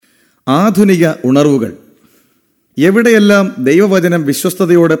ആധുനിക ഉണർവുകൾ. എവിടെയെല്ലാം ദൈവവചനം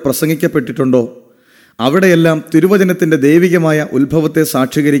വിശ്വസ്തയോടെ പ്രസംഗിക്കപ്പെട്ടിട്ടുണ്ടോ അവിടെയെല്ലാം തിരുവചനത്തിന്റെ ദൈവികമായ ഉത്ഭവത്തെ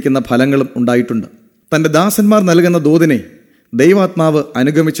സാക്ഷീകരിക്കുന്ന ഫലങ്ങളും ഉണ്ടായിട്ടുണ്ട്. തന്റെ ദാസന്മാർ നൽകുന്ന ദൂതിനെ ദൈവാത്മാവ്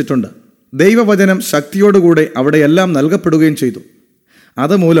അനുഗമിച്ചിട്ടുണ്ട്. ദൈവവചനം ശക്തിയോടുകൂടെ അവിടെയെല്ലാം നൽകപ്പെടുകയും ചെയ്തു.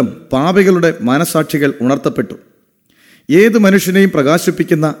 അതുമൂലം പാപികളുടെ മനസാക്ഷികൾ ഉണർത്തപ്പെട്ടു. ഏതു മനുഷ്യനെയും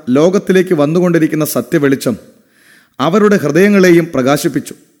പ്രകാശിപ്പിക്കുന്ന ലോകത്തിലേക്ക് വന്നുകൊണ്ടിരിക്കുന്ന സത്യവെളിച്ചം അവരുടെ ഹൃദയങ്ങളെയും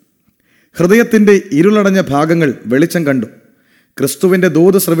പ്രകാശിപ്പിച്ചു. ഹൃദയത്തിന്റെ ഇരുളടഞ്ഞ ഭാഗങ്ങൾ വെളിച്ചം കണ്ടു. ക്രിസ്തുവിന്റെ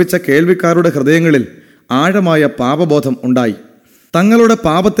ദൂത് ശ്രവിച്ച കേൾവിക്കാരുടെ ഹൃദയങ്ങളിൽ ആഴമായ പാപബോധം ഉണ്ടായി. തങ്ങളുടെ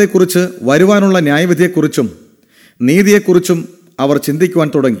പാപത്തെക്കുറിച്ച്, വരുവാനുള്ള ന്യായവിധിയെക്കുറിച്ചും നീതിയെക്കുറിച്ചും അവർ ചിന്തിക്കുവാൻ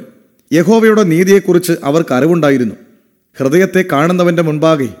തുടങ്ങി. യഹോവയുടെ നീതിയെക്കുറിച്ച് അവർക്ക് അറിവുണ്ടായിരുന്നു. ഹൃദയത്തെ കാണുന്നവന്റെ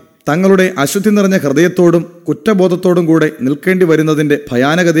മുൻപാകെ തങ്ങളുടെ അശുദ്ധി നിറഞ്ഞ ഹൃദയത്തോടും കുറ്റബോധത്തോടും കൂടെ നിൽക്കേണ്ടി വരുന്നതിന്റെ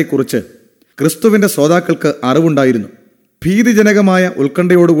ഭയാനകതയെക്കുറിച്ച് ക്രിസ്തുവിന്റെ ശ്രോതാക്കൾക്ക് അറിവുണ്ടായിരുന്നു. ഭീതിജനകമായ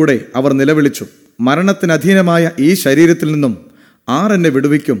ഉത്കണ്ഠയോടുകൂടെ അവർ നിലവിളിച്ചു, മരണത്തിനധീനമായ ഈ ശരീരത്തിൽ നിന്നും ആർ എന്നെ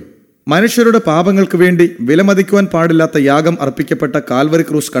വിടുവിക്കും? മനുഷ്യരുടെ പാപങ്ങൾക്ക് വേണ്ടി വിലമതിക്കുവാൻ പാടില്ലാത്ത യാഗം അർപ്പിക്കപ്പെട്ട കാൽവരി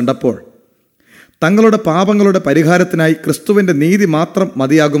ക്രൂസ് കണ്ടപ്പോൾ തങ്ങളുടെ പാപങ്ങളുടെ പരിഹാരത്തിനായി ക്രിസ്തുവിന്റെ നീതി മാത്രം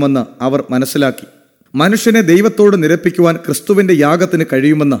മതിയാകുമെന്ന് അവർ മനസ്സിലാക്കി. മനുഷ്യനെ ദൈവത്തോട് നിരപ്പിക്കുവാൻ ക്രിസ്തുവിന്റെ യാഗത്തിന്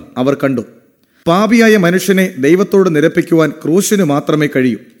കഴിയുമെന്ന് അവർ കണ്ടു. പാപിയായ മനുഷ്യനെ ദൈവത്തോട് നിരപ്പിക്കുവാൻ ക്രൂശിനു മാത്രമേ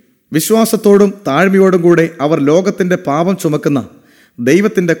കഴിയൂ. വിശ്വാസത്തോടും താഴ്മയോടും കൂടെ അവർ ലോകത്തിന്റെ പാപം ചുമക്കുന്ന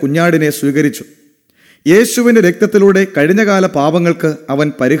ദൈവത്തിന്റെ കുഞ്ഞാടിനെ സ്വീകരിച്ചു. യേശുവിന്റെ രക്തത്തിലൂടെ കഴിഞ്ഞകാല പാപങ്ങൾക്ക് അവൻ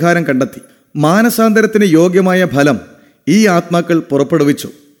പരിഹാരം കണ്ടെത്തി. മാനസാന്തരത്തിന് യോഗ്യമായ ഫലം ഈ ആത്മാക്കൾ പുറപ്പെടുവിച്ചു.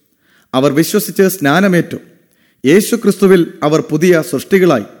 അവർ വിശ്വസിച്ച് സ്നാനമേറ്റു. യേശു ക്രിസ്തുവിൽ അവർ പുതിയ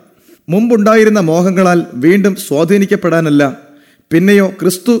സൃഷ്ടികളായി. മുമ്പുണ്ടായിരുന്ന മോഹങ്ങളാൽ വീണ്ടും സ്വാധീനിക്കപ്പെടാനല്ല, പിന്നെയോ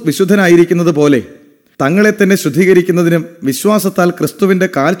ക്രിസ്തു വിശുദ്ധനായിരിക്കുന്നത് പോലെ തങ്ങളെ തന്നെ ശുദ്ധീകരിക്കുന്നതിനും വിശ്വാസത്താൽ ക്രിസ്തുവിന്റെ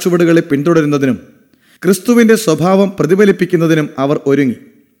കാൽച്ചുവടുകളെ പിന്തുടരുന്നതിനും ക്രിസ്തുവിന്റെ സ്വഭാവം പ്രതിഫലിപ്പിക്കുന്നതിനും അവർ ഒരുങ്ങി.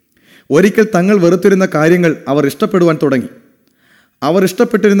 ഒരിക്കൽ തങ്ങൾ വെറുത്തിരുന്ന കാര്യങ്ങൾ അവർ ഇഷ്ടപ്പെടുവാൻ തുടങ്ങി. അവർ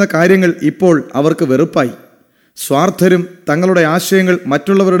ഇഷ്ടപ്പെട്ടിരുന്ന കാര്യങ്ങൾ ഇപ്പോൾ അവർക്ക് വെറുപ്പായി. സ്വാർത്ഥരും തങ്ങളുടെ ആശയങ്ങൾ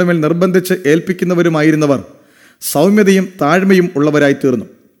മറ്റുള്ളവരുടെ മേൽ നിർബന്ധിച്ച് ഏൽപ്പിക്കുന്നവരുമായിരുന്നവർ സൗമ്യതയും താഴ്മയും ഉള്ളവരായി തീർന്നു.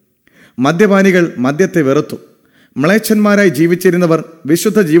 മദ്യപാനികൾ മദ്യത്തെ വെറുത്തു. മ്ലേച്ഛന്മാരായി ജീവിച്ചിരുന്നവർ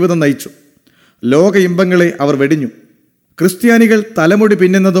വിശുദ്ധ ജീവിതം നയിച്ചു. ലോക ഇമ്പങ്ങളെ അവർ വെടിഞ്ഞു. ക്രിസ്ത്യാനികൾ തലമുടി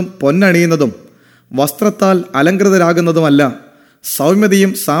പിന്നുന്നതും പൊന്നണിയുന്നതും വസ്ത്രത്താൽ അലങ്കൃതരാകുന്നതുമല്ല,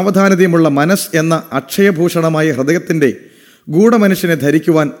 സൗമ്യതയും സാവധാനതയുമുള്ള മനസ്സ് എന്ന അക്ഷയഭൂഷണമായ ഹൃദയത്തിന്റെ ഗൂഢമനുഷ്യനെ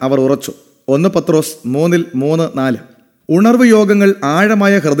ധരിക്കുവാൻ അവർ ഉറച്ചു. 1 പത്രോസ് 3:3-4. ഉണർവ് യോഗങ്ങൾ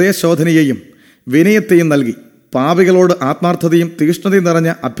ആഴമായ ഹൃദയശോധനയെയും വിനയത്തെയും നൽകി. പാപികളോട് ആത്മാർത്ഥതയും തീഷ്ണതയും നിറഞ്ഞ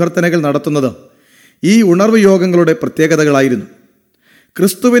അഭ്യർത്ഥനകൾ നടത്തുന്നത് ഈ ഉണർവ് യോഗങ്ങളുടെ പ്രത്യേകതകളായിരുന്നു.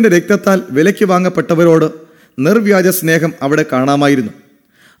 ക്രിസ്തുവിന്റെ രക്തത്താൽ വിലയ്ക്ക് വാങ്ങപ്പെട്ടവരോട് നിർവ്യാജ സ്നേഹം അവിടെ കാണാമായിരുന്നു.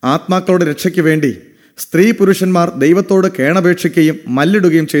 ആത്മാക്കളുടെ രക്ഷയ്ക്ക് വേണ്ടി സ്ത്രീ പുരുഷന്മാർ ദൈവത്തോട് കേണപേക്ഷിക്കുകയും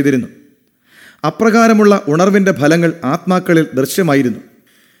മല്ലിടുകയും ചെയ്തിരുന്നു. അപ്രകാരമുള്ള ഉണർവിന്റെ ഫലങ്ങൾ ആത്മാക്കളിൽ ദൃശ്യമായിരുന്നു.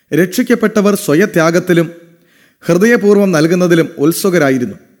 രക്ഷിക്കപ്പെട്ടവർ സ്വയത്യാഗത്തിലും ഹൃദയപൂർവ്വം നൽകുന്നതിലും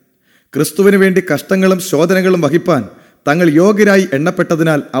ഉത്സുകരായിരുന്നു. ക്രിസ്തുവിനു വേണ്ടി കഷ്ടങ്ങളും ശോധനകളും വഹിപ്പാൻ തങ്ങൾ യോഗ്യരായി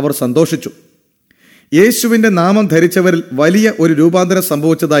എണ്ണപ്പെട്ടതിനാൽ അവർ സന്തോഷിച്ചു. യേശുവിന്റെ നാമം ധരിച്ചവരിൽ വലിയ ഒരു രൂപാന്തരം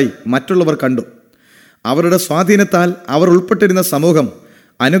സംഭവിച്ചതായി മറ്റുള്ളവർ കണ്ടു. അവരുടെ സ്വാധീനത്താൽ അവർ ഉൾപ്പെട്ടിരുന്ന സമൂഹം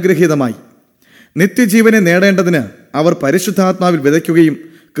അനുഗ്രഹീതമായി. നിത്യജീവനെ നേടേണ്ടതിന് അവർ പരിശുദ്ധാത്മാവിൽ വിതയ്ക്കുകയും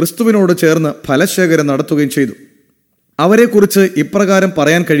ക്രിസ്തുവിനോട് ചേർന്ന് ഫലശേഖരം നടത്തുകയും ചെയ്തു. അവരെക്കുറിച്ച് ഇപ്രകാരം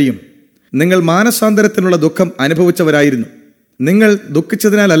പറയാൻ കഴിയും: നിങ്ങൾ മാനസാന്തരത്തിനുള്ള ദുഃഖം അനുഭവിച്ചവരായിരുന്നു. നിങ്ങൾ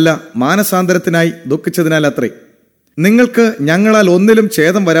ദുഃഖിച്ചതിനാലല്ല, മാനസാന്തരത്തിനായി ദുഃഖിച്ചതിനാൽ അത്രേ. നിങ്ങൾക്ക് ഞങ്ങളാൽ ഒന്നിലും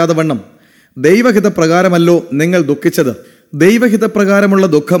ഛേദം വരാതെ വണ്ണം ദൈവഹിതപ്രകാരമല്ലോ നിങ്ങൾ ദുഃഖിച്ചത്. ദൈവഹിതപ്രകാരമുള്ള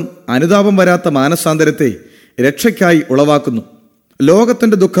ദുഃഖം അനുതാപം വരാത്ത മാനസാന്തരത്തെ രക്ഷയ്ക്കായി ഉളവാക്കുന്നു.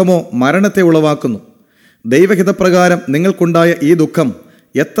 ലോകത്തിന്റെ ദുഃഖമോ മരണത്തെ ഉളവാക്കുന്നു. ദൈവഹിതപ്രകാരം നിങ്ങൾക്കുണ്ടായ ഈ ദുഃഖം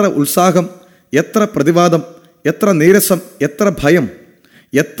എത്ര ഉത്സാഹം, എത്ര പ്രതിവാദം, എത്ര നീരസം, എത്ര ഭയം,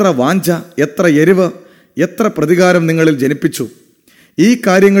 എത്ര വാഞ്ച, എത്ര എരിവ്, എത്ര പ്രതികാരം നിങ്ങളിൽ ജനിപ്പിച്ചു. ഈ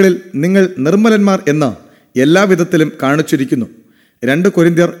കാര്യങ്ങളിൽ നിങ്ങൾ നിർമ്മലന്മാർ എന്ന് എല്ലാവിധത്തിലും കാണിച്ചിരിക്കുന്നു. 2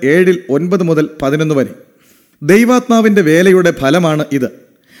 കൊരിന്ത്യർ 7:9-11 വരെ. ദൈവാത്മാവിന്റെ വേലയുടെ ഫലമാണ് ഇത്.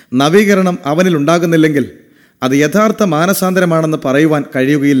 നവീകരണം അവനിൽ ഉണ്ടാകുന്നില്ലെങ്കിൽ അത് യഥാർത്ഥ മാനസാന്തരമാണെന്ന് പറയുവാൻ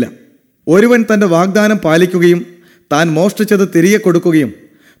കഴിയുകയില്ല. ഒരുവൻ തന്റെ വാഗ്ദാനം പാലിക്കുകയും താൻ മോഷ്ടിച്ചത് തിരികെ കൊടുക്കുകയും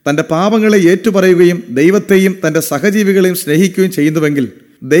തന്റെ പാപങ്ങളെ ഏറ്റുപറയുകയും ദൈവത്തെയും തന്റെ സഹജീവികളെയും സ്നേഹിക്കുകയും ചെയ്യുന്നുവെങ്കിൽ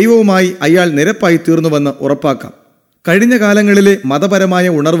ദൈവവുമായി അയാൾ നിരപ്പായി തീർന്നുവെന്ന് ഉറപ്പാക്കാം. കഴിഞ്ഞ കാലങ്ങളിലെ മതപരമായ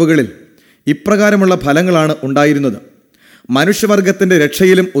ഉണർവുകളിൽ ഇപ്രകാരമുള്ള ഫലങ്ങളാണ് ഉണ്ടായിരുന്നത്. മനുഷ്യവർഗത്തിന്റെ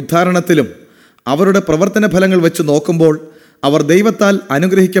രക്ഷയിലും ഉദ്ധാരണത്തിലും അവരുടെ പ്രവർത്തന ഫലങ്ങൾ വെച്ച് നോക്കുമ്പോൾ അവർ ദൈവത്താൽ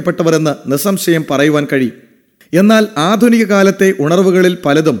അനുഗ്രഹിക്കപ്പെട്ടവരെന്ന് നിസ്സംശയം പറയുവാൻ കഴിയും. എന്നാൽ ആധുനിക കാലത്തെ ഉണർവുകളിൽ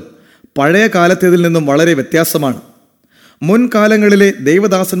പലതും പഴയ കാലത്തേതിൽ നിന്നും വളരെ വ്യത്യാസമാണ്. മുൻകാലങ്ങളിലെ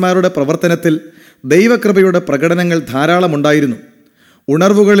ദൈവദാസന്മാരുടെ പ്രവർത്തനത്തിൽ ദൈവകൃപയുടെ പ്രകടനങ്ങൾ ധാരാളമുണ്ടായിരുന്നു.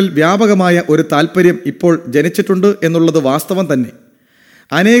 ഉണർവുകളിൽ വ്യാപകമായ ഒരു താല്പര്യം ഇപ്പോൾ ജനിച്ചിട്ടുണ്ട് എന്നുള്ളത് വാസ്തവം തന്നെ.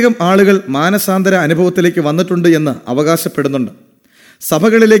 അനേകം ആളുകൾ മാനസാന്തര അനുഭവത്തിലേക്ക് വന്നിട്ടുണ്ട് എന്ന് അവകാശപ്പെടുന്നുണ്ട്.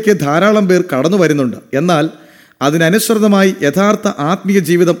 സഭകളിലേക്ക് ധാരാളം പേർ കടന്നു വരുന്നുണ്ട്. എന്നാൽ അതിനനുസൃതമായി യഥാർത്ഥ ആത്മീയ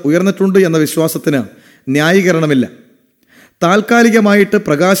ജീവിതം ഉയർന്നിട്ടുണ്ട് എന്ന വിശ്വാസത്തിന് ന്യായീകരണമില്ല. താൽക്കാലികമായിട്ട്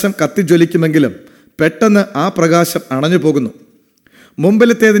പ്രകാശം കത്തിജ്വലിക്കുമെങ്കിലും പെട്ടെന്ന് ആ പ്രകാശം അണഞ്ഞു പോകുന്നു.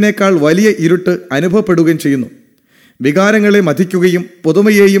 മുമ്പിലത്തേതിനേക്കാൾ വലിയ ഇരുട്ട് അനുഭവപ്പെടുകയും ചെയ്യുന്നു. വികാരങ്ങളെ മതിക്കുകയും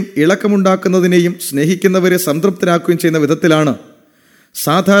പുതുമയെയും ഇളക്കമുണ്ടാക്കുന്നതിനെയും സ്നേഹിക്കുന്നവരെ സംതൃപ്തരാക്കുകയും ചെയ്യുന്ന വിധത്തിലാണ്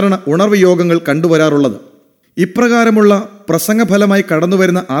സാധാരണ ഉണർവ് യോഗങ്ങൾ കണ്ടുവരാറുള്ളത്. ഇപ്രകാരമുള്ള പ്രസംഗഫലമായി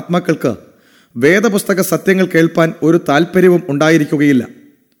കടന്നുവരുന്ന ആത്മാക്കൾക്ക് വേദപുസ്തക സത്യങ്ങൾ കേൾപ്പാൻ ഒരു താല്പര്യവും ഉണ്ടായിരിക്കുകയില്ല.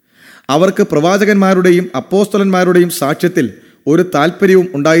 അവർക്ക് പ്രവാചകന്മാരുടെയും അപ്പോസ്തലന്മാരുടെയും സാക്ഷ്യത്തിൽ ഒരു താല്പര്യവും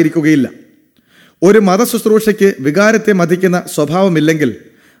ഉണ്ടായിരിക്കുകയില്ല. ഒരു മതശുശ്രൂഷയ്ക്ക് വികാരത്തെ മതിക്കുന്ന സ്വഭാവമില്ലെങ്കിൽ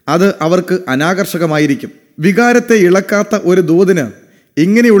അത് അവർക്ക് അനാകർഷകമായിരിക്കും. വികാരത്തെ ഇളക്കാത്ത ഒരു ദൂതിന്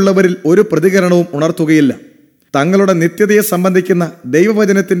ഇങ്ങനെയുള്ളവരിൽ ഒരു പ്രതികരണവും ഉണർത്തുകയില്ല. തങ്ങളുടെ നിത്യതയെ സംബന്ധിക്കുന്ന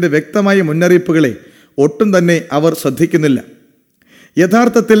ദൈവവചനത്തിൻ്റെ വ്യക്തമായ മുന്നറിയിപ്പുകളെ ഒട്ടും തന്നെ അവർ ശ്രദ്ധിക്കുന്നില്ല.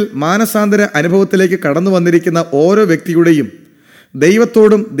 യഥാർത്ഥത്തിൽ മാനസാന്തര അനുഭവത്തിലേക്ക് കടന്നു വന്നിരിക്കുന്ന ഓരോ വ്യക്തിയുടെയും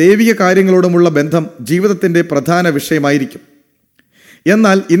ദൈവത്തോടും ദൈവിക കാര്യങ്ങളോടുമുള്ള ബന്ധം ജീവിതത്തിൻ്റെ പ്രധാന വിഷയമായിരിക്കും.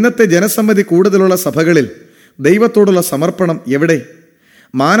 എന്നാൽ ഇന്നത്തെ ജനസമ്മതി കൂടുതലുള്ള സഭകളിൽ ദൈവത്തോടുള്ള സമർപ്പണം എവിടെ?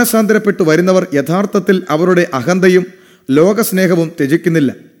 മാനസാന്തരപ്പെട്ടു വരുന്നവർ യഥാർത്ഥത്തിൽ അവരുടെ അഹന്തയും ലോകസ്നേഹവും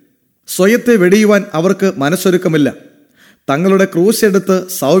ത്യജിക്കുന്നില്ല. സ്വയത്തെ വെടിയുവാൻ അവർക്ക് മനസ്സൊരുക്കമില്ല. തങ്ങളുടെ ക്രൂശ് എടുത്ത്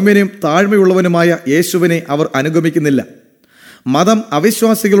സൗമ്യനും താഴ്മയുള്ളവനുമായ യേശുവിനെ അവർ അനുഗമിക്കുന്നില്ല. മതം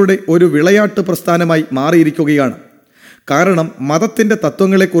അവിശ്വാസികളുടെ ഒരു വിളയാട്ട് പ്രസ്ഥാനമായി മാറിയിരിക്കുകയാണ്. കാരണം മതത്തിൻ്റെ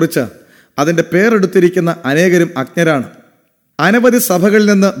തത്വങ്ങളെക്കുറിച്ച് അതിൻ്റെ പേരെടുത്തിരിക്കുന്ന അനേകരും അജ്ഞരാണ്. അനവധി സഭകളിൽ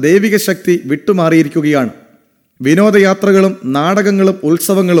നിന്ന് ദൈവിക ശക്തി വിട്ടുമാറിയിരിക്കുകയാണ്. വിനോദയാത്രകളും നാടകങ്ങളും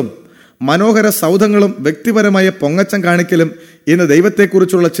ഉത്സവങ്ങളും മനോഹര സൗധങ്ങളും വ്യക്തിപരമായ പൊങ്ങച്ചം കാണിക്കലും ഇന്ന്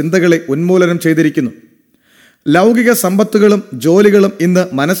ദൈവത്തെക്കുറിച്ചുള്ള ചിന്തകളെ ഉന്മൂലനം ചെയ്തിരിക്കുന്നു. ലൗകിക സമ്പത്തുകളും ജോലികളും ഇന്ന്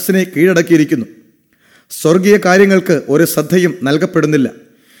മനസ്സിനെ കീഴടക്കിയിരിക്കുന്നു. സ്വർഗീയ കാര്യങ്ങൾക്ക് ഒരു ശ്രദ്ധയും നൽകപ്പെടുന്നില്ല.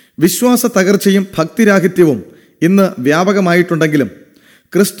 വിശ്വാസ തകർച്ചയും ഭക്തിരാഹിത്യവും ഇന്ന് വ്യാപകമായിട്ടുണ്ടെങ്കിലും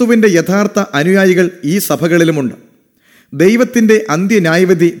ക്രിസ്തുവിൻ്റെ യഥാർത്ഥ അനുയായികൾ ഈ സഭകളിലുമുണ്ട്. ദൈവത്തിൻ്റെ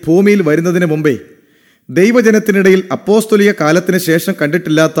അന്ത്യന്യായവിധി ഭൂമിയിൽ വരുന്നതിന് മുമ്പേ ദൈവജനത്തിനിടയിൽ അപ്പോസ്തോലിക കാലത്തിന് ശേഷം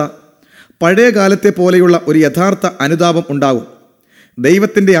കണ്ടിട്ടില്ലാത്ത പഴയ കാലത്തെ പോലെയുള്ള ഒരു യഥാർത്ഥ അനുതാപം ഉണ്ടാകും.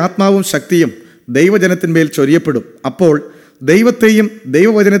 ദൈവത്തിൻ്റെ ആത്മാവും ശക്തിയും ദൈവജനത്തിന്മേൽ ചൊരിയപ്പെടും. അപ്പോൾ ദൈവത്തെയും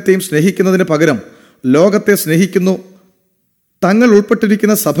ദൈവവചനത്തെയും സ്നേഹിക്കുന്നതിന് പകരം ലോകത്തെ സ്നേഹിക്കുന്നു. തങ്ങൾ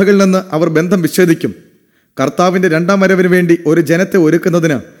ഉൾപ്പെട്ടിരിക്കുന്ന സഭകളിൽ നിന്ന് അവർ ബന്ധം വിച്ഛേദിക്കും. കർത്താവിൻ്റെ രണ്ടാം വരവിന് വേണ്ടി ഒരു ജനത്തെ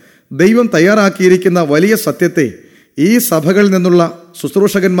ഒരുക്കുന്നതിന് ദൈവം തയ്യാറാക്കിയിരിക്കുന്ന വലിയ സത്യത്തെ ഈ സഭകളിൽ നിന്നുള്ള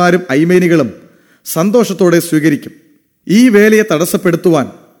ശുശ്രൂഷകന്മാരും ഐമേനികളും സന്തോഷത്തോടെ സ്വീകരിക്കും. ഈ വേലയെ തടസ്സപ്പെടുത്തുവാൻ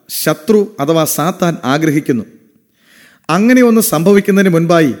ശത്രു അഥവാ സാത്താൻ ആഗ്രഹിക്കുന്നു. അങ്ങനെ ഒന്ന് സംഭവിക്കുന്നതിന്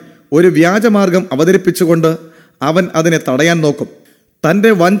മുൻപായി ഒരു വ്യാജമാർഗം അവതരിപ്പിച്ചുകൊണ്ട് അവൻ അതിനെ തടയാൻ നോക്കും. തൻ്റെ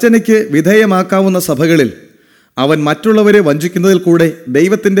വഞ്ചനയ്ക്ക് വിധേയമാക്കാവുന്ന സഭകളിൽ അവൻ മറ്റുള്ളവരെ വഞ്ചിക്കുന്നതിൽ കൂടെ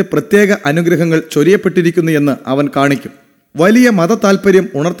ദൈവത്തിൻ്റെ പ്രത്യേക അനുഗ്രഹങ്ങൾ ചൊരിയപ്പെട്ടിരിക്കുന്നു എന്ന് അവൻ കാണിക്കും. വലിയ മത താൽപ്പര്യം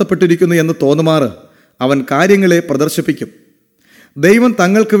ഉണർത്തപ്പെട്ടിരിക്കുന്നു എന്ന് തോന്നുമാറ് അവൻ കാര്യങ്ങളെ പ്രദർശിപ്പിക്കും. ദൈവം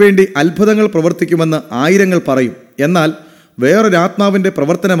തങ്ങൾക്ക് വേണ്ടി അത്ഭുതങ്ങൾ പ്രവർത്തിക്കുമെന്ന് ആയിരങ്ങൾ പറയും. എന്നാൽ വേറൊരാത്മാവിൻ്റെ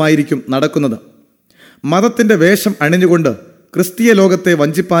പ്രവർത്തനമായിരിക്കും നടക്കുന്നത്. മതത്തിൻ്റെ വേഷം അണിഞ്ഞുകൊണ്ട് ക്രിസ്തീയ ലോകത്തെ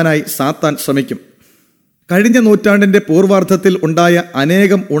വഞ്ചിപ്പാനായി സാത്താൻ ശ്രമിക്കും. കഴിഞ്ഞ നൂറ്റാണ്ടിൻ്റെ പൂർവാർദ്ധത്തിൽ ഉണ്ടായ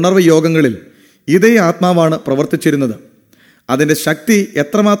അനേകം ഉണർവ് യോഗങ്ങളിൽ ഇതേ ആത്മാവാണ് പ്രവർത്തിച്ചിരുന്നത്. അതിൻ്റെ ശക്തി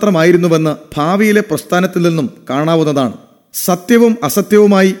എത്രമാത്രമായിരുന്നുവെന്ന് ഭാവിയിലെ പ്രസ്ഥാനത്തിൽ നിന്നും കാണാവുന്നതാണ്. സത്യവും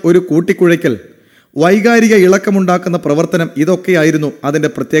അസത്യവുമായി ഒരു കൂട്ടിക്കുഴയ്ക്കൽ, വൈകാരിക ഇളക്കമുണ്ടാക്കുന്ന പ്രവർത്തനം, ഇതൊക്കെയായിരുന്നു അതിൻ്റെ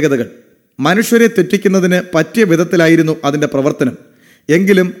പ്രത്യേകതകൾ. മനുഷ്യരെ തെറ്റിക്കുന്നതിന് പറ്റിയ വിധത്തിലായിരുന്നു അതിൻ്റെ പ്രവർത്തനം.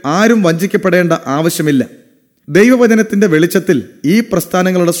 എങ്കിലും ആരും വഞ്ചിക്കപ്പെടേണ്ട ആവശ്യമില്ല. ദൈവവചനത്തിൻ്റെ വെളിച്ചത്തിൽ ഈ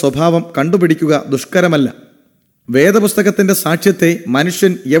പ്രസ്ഥാനങ്ങളുടെ സ്വഭാവം കണ്ടുപിടിക്കുക ദുഷ്കരമല്ല. വേദപുസ്തകത്തിൻ്റെ സാക്ഷ്യത്തെ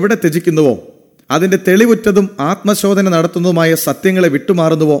മനുഷ്യൻ എവിടെ ത്യജിക്കുന്നുവോ, അതിൻ്റെ തെളിവുറ്റതും ആത്മശോധന നടത്തുന്നതുമായ സത്യങ്ങളെ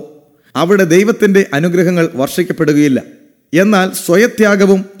വിട്ടുമാറുന്നുവോ, അവിടെ ദൈവത്തിൻ്റെ അനുഗ്രഹങ്ങൾ വർഷിക്കപ്പെടുകയില്ല. എന്നാൽ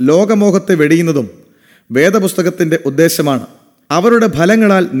സ്വയത്യാഗവും ലോകമോഹത്തെ വെടിയുന്നതും വേദപുസ്തകത്തിൻ്റെ ഉദ്ദേശമാണ്. അവരുടെ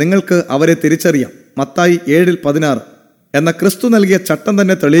ഫലങ്ങളാൽ നിങ്ങൾക്ക് അവരെ തിരിച്ചറിയാം. മത്തായി 7:16 എന്ന ക്രിസ്തു നൽകിയ ചട്ടം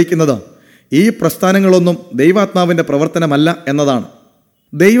തന്നെ തെളിയിക്കുന്നത് ഈ പ്രസ്ഥാനങ്ങളൊന്നും ദൈവാത്മാവിൻ്റെ പ്രവർത്തനമല്ല എന്നതാണ്.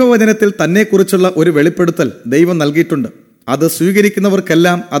 ദൈവവചനത്തിൽ തന്നെക്കുറിച്ചുള്ള ഒരു വെളിപ്പെടുത്തൽ ദൈവം നൽകിയിട്ടുണ്ട്. അത്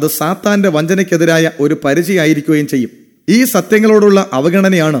സ്വീകരിക്കുന്നവർക്കെല്ലാം അത് സാത്താന്റെ വഞ്ചനയ്ക്കെതിരായ ഒരു പരിചയമായിരിക്കുകയും ചെയ്യും. ഈ സത്യങ്ങളോടുള്ള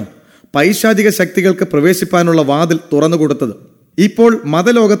അവഗണനയാണ് പൈശാചിക ശക്തികൾക്ക് പ്രവേശിപ്പാനുള്ള വാതിൽ തുറന്നുകൊടുത്തത്. ഇപ്പോൾ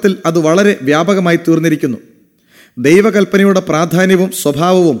മതലോകത്തിൽ അത് വളരെ വ്യാപകമായി തീർന്നിരിക്കുന്നു. ദൈവകൽപ്പനയുടെ പ്രാധാന്യവും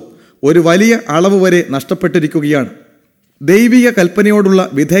സ്വഭാവവും ഒരു വലിയ അളവ് വരെ നഷ്ടപ്പെട്ടിരിക്കുകയാണ്. ദൈവിക കൽപ്പനയോടുള്ള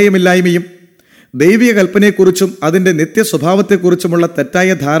വിധേയമില്ലായ്മയും ദൈവിക കൽപ്പനയെക്കുറിച്ചും അതിൻ്റെ നിത്യസ്വഭാവത്തെക്കുറിച്ചുമുള്ള തെറ്റായ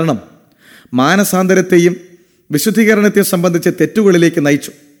ധാരണ മാനസാന്തരത്തെയും വിശുദ്ധീകരണത്തെ സംബന്ധിച്ച തെറ്റുകളിലേക്ക്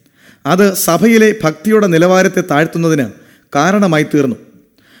നയിച്ചു. അത് സഭയിലെ ഭക്തിയുടെ നിലവാരത്തെ താഴ്ത്തുന്നതിന് കാരണമായി തീർന്നു.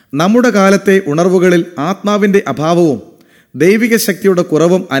 നമ്മുടെ കാലത്തെ ഉണർവുകളിൽ ആത്മാവിൻ്റെ അഭാവവും ദൈവിക ശക്തിയുടെ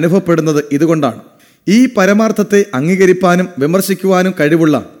കുറവും അനുഭവപ്പെടുന്നത് ഇതുകൊണ്ടാണ്. ഈ പരമാർത്ഥത്തെ അംഗീകരിക്കാനും വിമർശിക്കുവാനും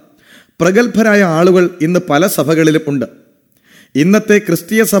കഴിവുള്ള പ്രഗത്ഭരായ ആളുകൾ ഇന്ന് പല സഭകളിലും ഉണ്ട്. ഇന്നത്തെ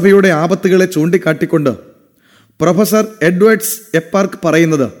ക്രിസ്തീയ സഭയുടെ ആപത്തുകളെ ചൂണ്ടിക്കാട്ടിക്കൊണ്ട് പ്രൊഫസർ എഡ്വേർഡ്സ് എപ്പാർക്ക്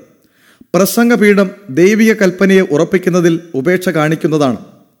പറയുന്നത്, പ്രസംഗപീഠം ദൈവിക കൽപ്പനയെ ഉറപ്പിക്കുന്നതിൽ ഉപേക്ഷ കാണിക്കുന്നതാണ്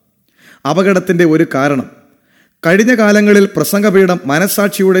അപകടത്തിൻ്റെ ഒരു കാരണം. കഴിഞ്ഞ കാലങ്ങളിൽ പ്രസംഗപീഠം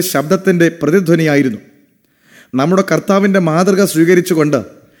മനസ്സാക്ഷിയുടെ ശബ്ദത്തിൻ്റെ പ്രതിധ്വനിയായിരുന്നു. നമ്മുടെ കർത്താവിൻ്റെ മാതൃക സ്വീകരിച്ചുകൊണ്ട്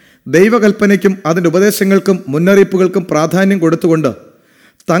ദൈവകൽപ്പനയ്ക്കും അതിൻ്റെ ഉപദേശങ്ങൾക്കും മുന്നറിയിപ്പുകൾക്കും പ്രാധാന്യം കൊടുത്തുകൊണ്ട്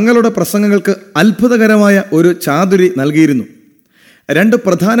തങ്ങളുടെ പ്രസംഗങ്ങൾക്ക് അത്ഭുതകരമായ ഒരു ചാതുരി നൽകിയിരുന്നു. 2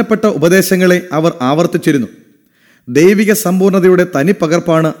 പ്രധാനപ്പെട്ട ഉപദേശങ്ങളെ അവർ ആവർത്തിച്ചിരുന്നു. ദൈവിക സമ്പൂർണതയുടെ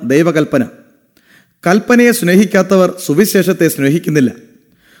തനിപ്പകർപ്പാണ് ദൈവകൽപ്പന. കൽപ്പനയെ സ്നേഹിക്കാത്തവർ സുവിശേഷത്തെ സ്നേഹിക്കുന്നില്ല.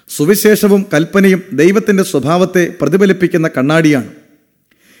 സുവിശേഷവും കൽപ്പനയും ദൈവത്തിൻ്റെ സ്വഭാവത്തെ പ്രതിഫലിപ്പിക്കുന്ന കണ്ണാടിയാണ്.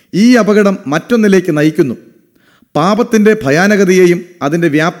 ഈ അപകടം മറ്റൊന്നിലേക്ക് നയിക്കുന്നു. പാപത്തിൻ്റെ ഭയാനകതയെയും അതിൻ്റെ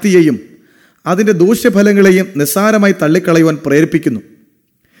വ്യാപ്തിയെയും അതിൻ്റെ ദൂഷ്യഫലങ്ങളെയും നിസ്സാരമായി തള്ളിക്കളയുവാൻ പ്രേരിപ്പിക്കുന്നു.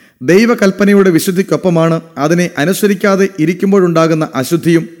 ദൈവകൽപ്പനയുടെ വിശുദ്ധിക്കൊപ്പമാണ് അതിനെ അനുസരിക്കാതെ ഇരിക്കുമ്പോഴുണ്ടാകുന്ന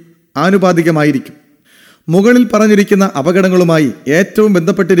അശുദ്ധിയും ആനുപാതികമായിരിക്കും. മുകളിൽ പറഞ്ഞിരിക്കുന്ന അപകടങ്ങളുമായി ഏറ്റവും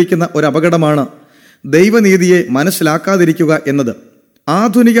ബന്ധപ്പെട്ടിരിക്കുന്ന ഒരു അപകടമാണ് ദൈവനീതിയെ മനസ്സിലാക്കാതിരിക്കുക എന്നത്.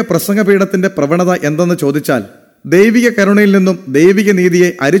 ആധുനിക പ്രസംഗപീഠത്തിൻ്റെ പ്രവണത എന്തെന്ന് ചോദിച്ചാൽ ദൈവിക കരുണയിൽ നിന്നും ദൈവിക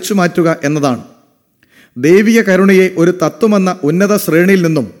നീതിയെ അരിച്ചു മാറ്റുക എന്നതാണ്. ദൈവിക കരുണയെ ഒരു തത്വമെന്ന ഉന്നത ശ്രേണിയിൽ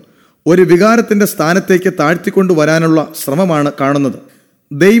നിന്നും ഒരു വികാരത്തിൻ്റെ സ്ഥാനത്തേക്ക് താഴ്ത്തിക്കൊണ്ടുവരാനുള്ള ശ്രമമാണ് കാണുന്നത്.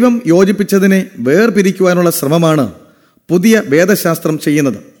 ദൈവം യോജിപ്പിച്ചതിനെ വേർപിരിക്കുവാനുള്ള ശ്രമമാണ് പുതിയ വേദശാസ്ത്രം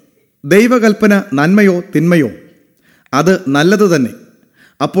ചെയ്യുന്നത്. ദൈവകൽപ്പന നന്മയോ തിന്മയോ, അത് നല്ലതു തന്നെ.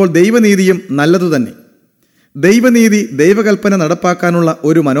 അപ്പോൾ ദൈവനീതിയും നല്ലതു തന്നെ. ദൈവനീതി ദൈവകൽപ്പന നടപ്പാക്കാനുള്ള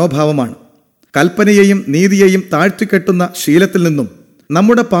ഒരു മനോഭാവമാണ്. കൽപ്പനയെയും നീതിയെയും താഴ്ത്തിക്കെട്ടുന്ന ശീലത്തിൽ നിന്നും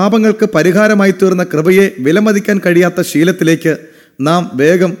നമ്മുടെ പാപങ്ങൾക്ക് പരിഹാരമായി തീർന്ന കൃപയെ വിലമതിക്കാൻ കഴിയാത്ത ശീലത്തിലേക്ക് നാം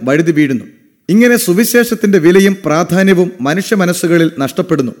വേഗം വഴുതി വീഴുന്നു. ഇങ്ങനെ സുവിശേഷത്തിൻ്റെ വിലയും പ്രാധാന്യവും മനുഷ്യ മനസ്സുകളിൽ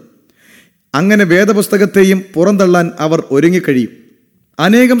നഷ്ടപ്പെടുന്നു. അങ്ങനെ വേദപുസ്തകത്തെയും പുറന്തള്ളാൻ അവർ ഒരുങ്ങിക്കഴിയും.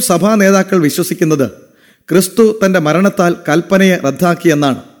 അനേകം സഭാ നേതാക്കൾ വിശ്വസിക്കുന്നത് ക്രിസ്തു തൻ്റെ മരണത്താൽ കൽപ്പനയെ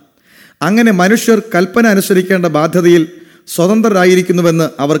റദ്ദാക്കിയെന്നാണ്. അങ്ങനെ മനുഷ്യർ കൽപ്പന അനുസരിക്കേണ്ട ബാധ്യതയിൽ സ്വതന്ത്രരായിരിക്കുന്നുവെന്ന്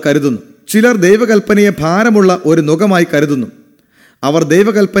അവർ കരുതുന്നു. ചിലർ ദൈവകൽപ്പനയെ ഭാരമുള്ള ഒരു നുകമായി കരുതുന്നു. അവർ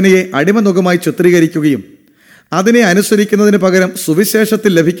ദൈവകൽപ്പനയെ അടിമനുകമായി ചിത്രീകരിക്കുകയും അതിനെ അനുസരിക്കുന്നതിന് പകരം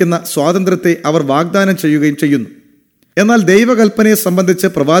സുവിശേഷത്തിൽ ലഭിക്കുന്ന സ്വാതന്ത്ര്യത്തെ അവർ വാഗ്ദാനം ചെയ്യുകയും ചെയ്യുന്നു. എന്നാൽ ദൈവകൽപ്പനയെ സംബന്ധിച്ച്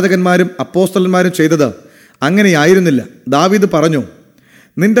പ്രവാചകന്മാരും അപ്പോസ്തലന്മാരും ചെയ്തത് അങ്ങനെയായിരുന്നില്ല. ദാവീദ് പറഞ്ഞു,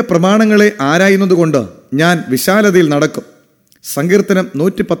 നിന്റെ പ്രമാണങ്ങളെ ആരായുന്നതുകൊണ്ട് ഞാൻ വിശാലതയിൽ നടക്കും. സങ്കീർത്തനം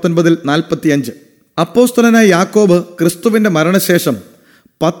 119:45. അപ്പോസ്തലനായ യാക്കോബ് ക്രിസ്തുവിൻ്റെ മരണശേഷം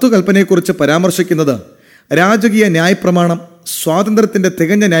 10 കൽപ്പനയെക്കുറിച്ച് പരാമർശിക്കുന്നത് രാജകീയ ന്യായപ്രമാണം, സ്വാതന്ത്ര്യത്തിൻ്റെ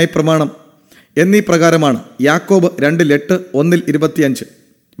തികഞ്ഞ ന്യായപ്രമാണം എന്നീ പ്രകാരമാണ്. യാക്കോബ് 2:8, 1:25.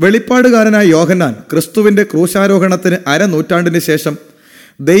 വെളിപ്പാടുകാരനായ യോഹന്നാൻ ക്രിസ്തുവിൻ്റെ ക്രൂശാരോഹണത്തിന് അരനൂറ്റാണ്ടിന് ശേഷം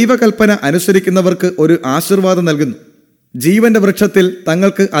ദൈവകൽപ്പന അനുസരിക്കുന്നവർക്ക് ഒരു ആശീർവാദം നൽകുന്നു. ജീവന്റെ വൃക്ഷത്തിൽ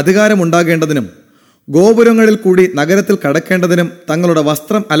തങ്ങൾക്ക് അധികാരമുണ്ടാകേണ്ടതിനും ഗോപുരങ്ങളിൽ കൂടി നഗരത്തിൽ കടക്കേണ്ടതിനും തങ്ങളുടെ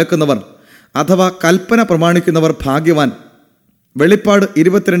വസ്ത്രം അലക്കുന്നവർ അഥവാ കൽപ്പന പ്രമാണിക്കുന്നവർ ഭാഗ്യവാൻ. വെളിപ്പാട്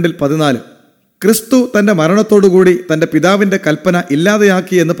 22:14. ക്രിസ്തു തൻ്റെ മരണത്തോടുകൂടി തൻ്റെ പിതാവിൻ്റെ കൽപ്പന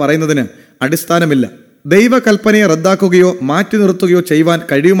ഇല്ലാതെയാക്കി എന്ന് പറയുന്നതിന് അടിസ്ഥാനമില്ല. ദൈവകൽപ്പനയെ റദ്ദാക്കുകയോ മാറ്റി നിർത്തുകയോ ചെയ്യുവാൻ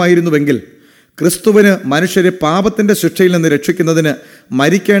കഴിയുമായിരുന്നുവെങ്കിൽ ക്രിസ്തുവിന് മനുഷ്യരെ പാപത്തിൻ്റെ ശിക്ഷയിൽ നിന്ന് രക്ഷിക്കുന്നതിന്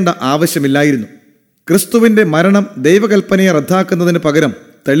മരിക്കേണ്ട ആവശ്യമില്ലായിരുന്നു. ക്രിസ്തുവിൻ്റെ മരണം ദൈവകൽപ്പനയെ റദ്ദാക്കുന്നതിന് പകരം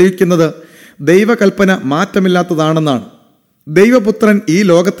തെളിയിക്കുന്നത് ദൈവകൽപ്പന മാറ്റമില്ലാത്തതാണെന്നാണ്. ദൈവപുത്രൻ ഈ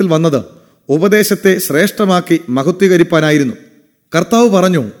ലോകത്തിൽ വന്നത് ഉപദേശത്തെ ശ്രേഷ്ഠമാക്കി മഹത്വീകരിപ്പാനായിരുന്നു. കർത്താവ്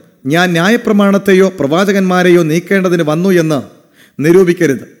പറഞ്ഞു, ഞാൻ ന്യായപ്രമാണത്തെയോ പ്രവാചകന്മാരെയോ നീക്കേണ്ടതിന് വന്നു എന്ന്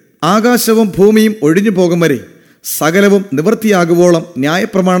നിരൂപിക്കരുത്. ആകാശവും ഭൂമിയും ഒഴിഞ്ഞു പോകും വരെ സകലവും നിവൃത്തിയാകുവോളം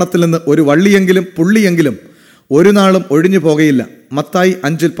ന്യായപ്രമാണത്തിൽ നിന്ന് ഒരു വള്ളിയെങ്കിലും പുള്ളിയെങ്കിലും ഒരു നാളും ഒഴിഞ്ഞു പോകുകയില്ല. മത്തായി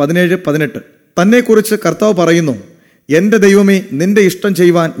 5:17-18. തന്നെക്കുറിച്ച് കർത്താവ് പറയുന്നു, എൻ്റെ ദൈവമേ, നിന്റെ ഇഷ്ടം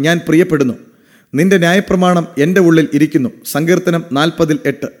ചെയ്യുവാൻ ഞാൻ പ്രിയപ്പെടുന്നു. നിന്റെ ന്യായപ്രമാണം എൻ്റെ ഉള്ളിൽ ഇരിക്കുന്നു. സങ്കീർത്തനം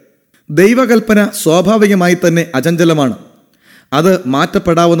 40:8. ദൈവകൽപ്പന സ്വാഭാവികമായി തന്നെ അചഞ്ചലമാണ്. അത്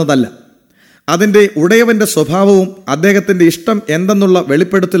മാറ്റപ്പെടാവുന്നതല്ല. അതിൻ്റെ ഉടയവൻ്റെ സ്വഭാവവും അദ്ദേഹത്തിൻ്റെ ഇഷ്ടം എന്തെന്നുള്ള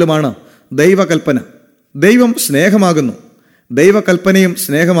വെളിപ്പെടുത്തലുമാണ് ദൈവകൽപ്പന. ദൈവം സ്നേഹമാകുന്നു, ദൈവകൽപ്പനയും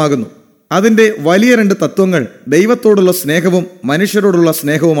സ്നേഹമാകുന്നു. അതിൻ്റെ വലിയ 2 തത്വങ്ങൾ ദൈവത്തോടുള്ള സ്നേഹവും മനുഷ്യരോടുള്ള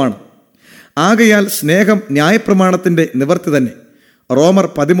സ്നേഹവുമാണ്. ആകയാൽ സ്നേഹം ന്യായപ്രമാണത്തിന്റെ നിവർത്തി തന്നെ. റോമർ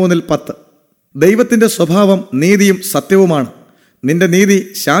 13:10. ദൈവത്തിന്റെ സ്വഭാവം നീതിയും സത്യവുമാണ്. നിന്റെ നീതി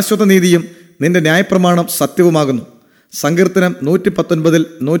ശാശ്വത നീതിയും നിന്റെ ന്യായപ്രമാണം സത്യവുമാകുന്നു. സങ്കീർത്തനം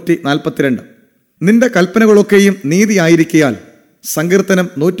 119:142. നിന്റെ കൽപ്പനകളൊക്കെയും നീതിയായിരിക്കയാൽ. സങ്കീർത്തനം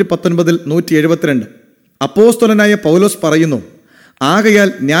 119:172. അപ്പോസ്തലനായ പൗലോസ് പറയുന്നു, ആകയാൽ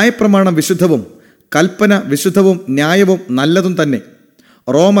ന്യായപ്രമാണം വിശുദ്ധവും കൽപ്പന വിശുദ്ധവും ന്യായവും നല്ലതും തന്നെ.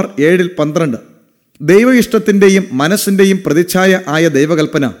 റോമർ 7:12. ദൈവ ഇഷ്ടത്തിൻ്റെയും മനസ്സിൻ്റെയും പ്രതിച്ഛായ ആയ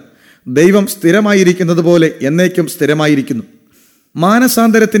ദൈവകൽപ്പന ദൈവം സ്ഥിരമായിരിക്കുന്നത് പോലെ എന്നേക്കും സ്ഥിരമായിരിക്കുന്നു.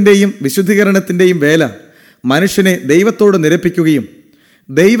 മാനസാന്തരത്തിൻ്റെയും വിശുദ്ധീകരണത്തിൻ്റെയും വേല മനുഷ്യനെ ദൈവത്തോട് നിരപ്പിക്കുകയും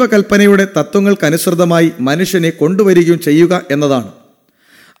ദൈവകൽപ്പനയുടെ തത്വങ്ങൾക്കനുസൃതമായി മനുഷ്യനെ കൊണ്ടുവരികയും ചെയ്യുക എന്നതാണ്.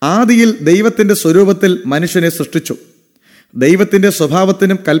 ആദിയിൽ ദൈവത്തിൻ്റെ സ്വരൂപത്തിൽ മനുഷ്യനെ സൃഷ്ടിച്ചു. ദൈവത്തിൻ്റെ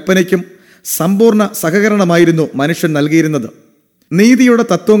സ്വഭാവത്തിനും കൽപ്പനയ്ക്കും സമ്പൂർണ്ണ സഹകരണമായിരുന്നു മനുഷ്യൻ നൽകിയിരുന്നത്. നീതിയുടെ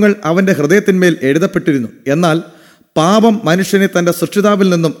തത്വങ്ങൾ അവൻ്റെ ഹൃദയത്തിന്മേൽ എഴുതപ്പെട്ടിരുന്നു. എന്നാൽ പാപം മനുഷ്യനെ തൻ്റെ സൃഷ്ടിതാവിൽ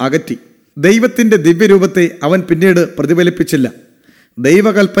നിന്നും അകറ്റി. ദൈവത്തിൻ്റെ ദിവ്യരൂപത്തെ അവൻ പിന്നീട് പ്രതിഫലിപ്പിച്ചില്ല.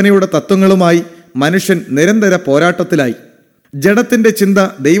 ദൈവകൽപ്പനയുടെ തത്വങ്ങളുമായി മനുഷ്യൻ നിരന്തര പോരാട്ടത്തിലായി. ജഡത്തിൻ്റെ ചിന്ത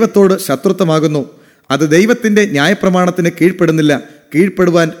ദൈവത്തോട് ശത്രുത്വമാകുന്നു. അത് ദൈവത്തിൻ്റെ ന്യായപ്രമാണത്തിന് കീഴ്പ്പെടുന്നില്ല,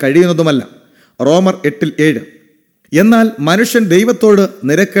 കീഴ്പ്പെടുവാൻ കഴിയുന്നതുമല്ല. റോമർ 8:7. എന്നാൽ മനുഷ്യൻ ദൈവത്തോട്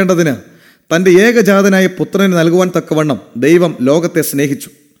നിരക്കേണ്ടതിന് തൻ്റെ ഏകജാതനായ പുത്രന് നൽകുവാൻ തക്കവണ്ണം ദൈവം ലോകത്തെ സ്നേഹിച്ചു.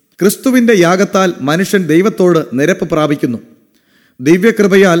 ക്രിസ്തുവിൻ്റെ യാഗത്താൽ മനുഷ്യൻ ദൈവത്തോട് നിരപ്പ് പ്രാപിക്കുന്നു.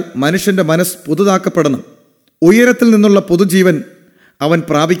 ദിവ്യകൃപയാൽ മനുഷ്യൻ്റെ മനസ്സ് പുതുതാക്കപ്പെടണം. ഉയരത്തിൽ നിന്നുള്ള പുതുജീവൻ അവൻ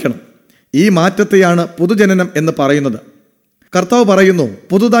പ്രാപിക്കണം. ഈ മാറ്റത്തെയാണ് പുതുജനനം എന്ന് പറയുന്നത്. കർത്താവ് പറയുന്നു,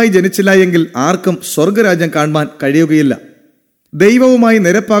 പുതുതായി ജനിച്ചില്ല എങ്കിൽ ആർക്കും സ്വർഗരാജ്യം കാണുവാൻ കഴിയുകയില്ല. ദൈവവുമായി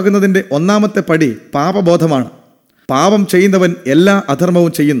നിരപ്പാകുന്നതിൻ്റെ ഒന്നാമത്തെ പടി പാപബോധമാണ്. പാപം ചെയ്യുന്നവൻ എല്ലാ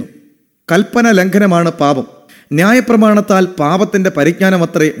അധർമ്മവും ചെയ്യുന്നു. കൽപ്പന ലംഘനമാണ് പാപം. ന്യായപ്രമാണത്താൽ പാപത്തിന്റെ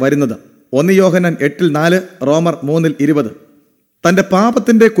പരിജ്ഞാനമത്രേ വരുന്നത്. 1 യോഹന്നാൻ 8:4, റോമർ 3:20. തന്റെ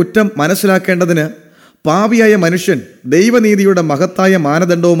പാപത്തിന്റെ കുറ്റം മനസ്സിലാക്കേണ്ടതിന് പാപിയായ മനുഷ്യൻ ദൈവനീതിയുടെ മഹത്തായ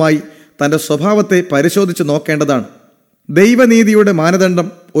മാനദണ്ഡവുമായി തന്റെ സ്വഭാവത്തെ പരിശോധിച്ച് നോക്കേണ്ടതാണ്. ദൈവനീതിയുടെ മാനദണ്ഡം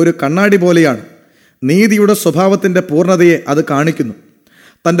ഒരു കണ്ണാടി പോലെയാണ്. നീതിയുടെ സ്വഭാവത്തിന്റെ പൂർണ്ണതയെ അത് കാണിക്കുന്നു.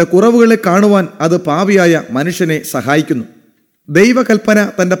 തന്റെ കുറവുകളെ കാണുവാൻ അത് പാപിയായ മനുഷ്യനെ സഹായിക്കുന്നു. ദൈവകൽപ്പന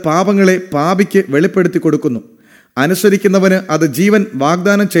തന്റെ പാപങ്ങളെ പാപിക്ക് വെളിപ്പെടുത്തി കൊടുക്കുന്നു. അനുസരിക്കുന്നവന് അത് ജീവൻ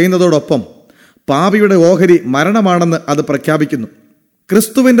വാഗ്ദാനം ചെയ്യുന്നതോടൊപ്പം പാപിയുടെ ഓഹരി മരണമാണെന്ന് അത് പ്രഖ്യാപിക്കുന്നു.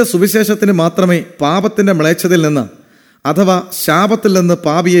 ക്രിസ്തുവിന്റെ സുവിശേഷത്തിന് മാത്രമേ പാപത്തിന്റെ മ്ലേച്ഛതയിൽ നിന്ന് അഥവാ ശാപത്തിൽ നിന്ന്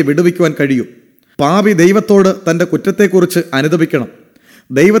പാപിയെ വിടുവിക്കുവാൻ കഴിയൂ. പാപി ദൈവത്തോട് തന്റെ കുറ്റത്തെക്കുറിച്ച് അനുതപിക്കണം.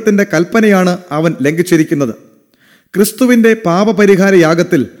 ദൈവത്തിന്റെ കൽപ്പനയാണ് അവൻ ലംഘിച്ചിരിക്കുന്നത്. ക്രിസ്തുവിന്റെ പാപപരിഹാര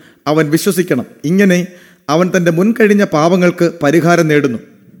യാഗത്തിൽ അവൻ വിശ്വസിക്കണം. ഇങ്ങനെ അവൻ തന്റെ മുൻകഴിഞ്ഞ പാപങ്ങൾക്ക് പരിഹാരം നേടുന്നു.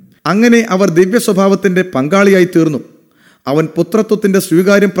 അങ്ങനെ അവർ ദിവ്യ സ്വഭാവത്തിന്റെ പങ്കാളിയായി തീർന്നു. അവൻ പുത്രത്വത്തിന്റെ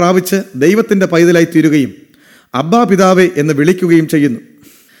സ്വീകാര്യം പ്രാപിച്ച് ദൈവത്തിന്റെ പൈതലായി തീരുകയും അബ്ബാ പിതാവേ എന്ന് വിളിക്കുകയും ചെയ്യുന്നു.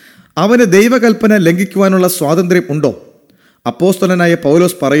 അവന് ദൈവകൽപ്പന ലംഘിക്കുവാനുള്ള സ്വാതന്ത്ര്യം ഉണ്ടോ? അപ്പോസ്തലനായ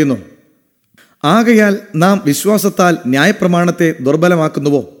പൗലോസ് പറയുന്നു, ആകയാൽ നാം വിശ്വാസത്താൽ ന്യായപ്രമാണത്തെ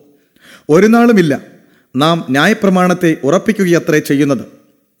ദുർബലമാക്കുന്നുവോ? ഒരു നാളുമില്ല. നാം ന്യായപ്രമാണത്തെ ഉറപ്പിക്കുകയത്രേ ചെയ്യുന്നത്.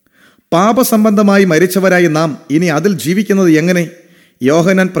 പാപസംബന്ധമായി മരിച്ചവരായി നാം ഇനി അതിൽ ജീവിക്കുന്നത് എങ്ങനെ?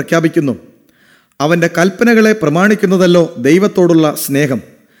 യോഹന്നാൻ പ്രഖ്യാപിക്കുന്നു, അവൻ്റെ കൽപ്പനകളെ പ്രമാണിക്കുന്നതല്ലോ ദൈവത്തോടുള്ള സ്നേഹം.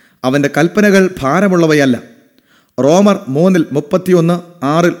 അവൻ്റെ കൽപ്പനകൾ ഭാരമുള്ളവയല്ല. റോമർ 3:31,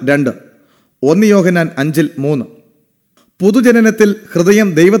 6:2, 1 യോഹന്നാൻ 5:3. പുതുജനനത്തിൽ ഹൃദയം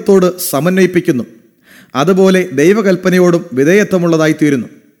ദൈവത്തോട് സമന്വയിപ്പിക്കുന്നു. അതുപോലെ ദൈവകൽപ്പനയോടും വിധേയത്വമുള്ളതായിത്തീരുന്നു.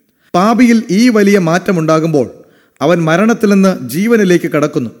 പാപിയിൽ ഈ വലിയ മാറ്റമുണ്ടാകുമ്പോൾ അവൻ മരണത്തിൽ നിന്ന് ജീവനിലേക്ക്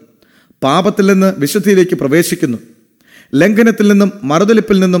കടക്കുന്നു. പാപത്തിൽ നിന്ന് വിശുദ്ധിയിലേക്ക് പ്രവേശിക്കുന്നു. ലംഘനത്തിൽ നിന്നും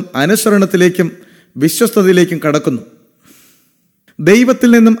മറുതലിപ്പിൽ നിന്നും അനുസരണത്തിലേക്കും വിശ്വസ്തതയിലേക്കും കടക്കുന്നു. ദൈവത്തിൽ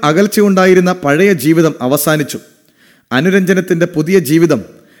നിന്നും അകൽച്ചയുണ്ടായിരുന്ന പഴയ ജീവിതം അവസാനിച്ചു. അനുരഞ്ജനത്തിന്റെ പുതിയ ജീവിതം,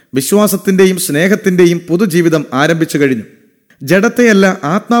 വിശ്വാസത്തിന്റെയും സ്നേഹത്തിന്റെയും പുതുജീവിതം ആരംഭിച്ചു കഴിഞ്ഞു. ജഡത്തെയല്ല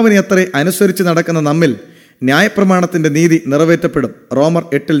ആത്മാവിനെ അത്രേ അനുസരിച്ച് നടക്കുന്ന നമ്മിൽ ന്യായപ്രമാണത്തിന്റെ നീതി നിറവേറ്റപ്പെടും. റോമർ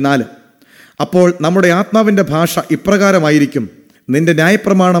 8:4. അപ്പോൾ നമ്മുടെ ആത്മാവിന്റെ ഭാഷ ഇപ്രകാരമായിരിക്കും, നിന്റെ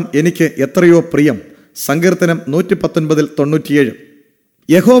ന്യായപ്രമാണം എനിക്ക് എത്രയോ പ്രിയം. സങ്കീർത്തനം 119:97.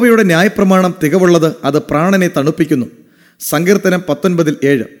 യഹോവയുടെ ന്യായപ്രമാണം തികവുള്ളത്, അത് പ്രാണനെ തണുപ്പിക്കുന്നു. സങ്കീർത്തനം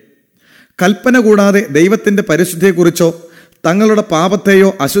 19:7. കൽപ്പന കൂടാതെ ദൈവത്തിന്റെ പരിശുദ്ധിയെക്കുറിച്ചോ തങ്ങളുടെ പാപത്തെയോ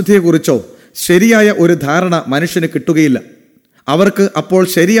അശുദ്ധിയെക്കുറിച്ചോ ശരിയായ ഒരു ധാരണ മനുഷ്യന് കിട്ടുകയില്ല. അവർക്ക് അപ്പോൾ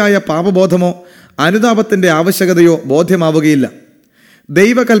ശരിയായ പാപബോധമോ അനുതാപത്തിന്റെ ആവശ്യകതയോ ബോധ്യമാവുകയില്ല.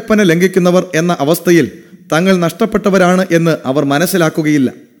 ദൈവകൽപ്പന ലംഘിക്കുന്നവർ എന്ന അവസ്ഥയിൽ തങ്ങൾ നഷ്ടപ്പെട്ടവരാണ് എന്ന് അവർ മനസ്സിലാക്കുകയില്ല.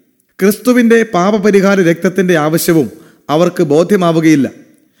 ക്രിസ്തുവിന്റെ പാപപരിഹാര രക്തത്തിന്റെ ആവശ്യവും അവർക്ക് ബോധ്യമാവുകയില്ല.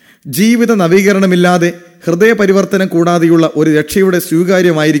 ജീവിത നവീകരണമില്ലാതെ, ഹൃദയപരിവർത്തനം കൂടാതെയുള്ള ഒരു രക്ഷയുടെ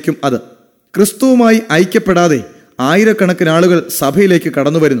സ്വീകാര്യമായിരിക്കും അത്. ക്രിസ്തുവുമായി ഐക്യപ്പെടാതെ ആയിരക്കണക്കിന് ആളുകൾ സഭയിലേക്ക്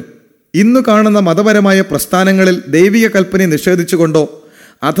കടന്നുവരുന്നു. ഇന്നു കാണുന്ന മതപരമായ പ്രസ്ഥാനങ്ങളിൽ ദൈവിക കൽപ്പനയെ നിഷേധിച്ചുകൊണ്ടോ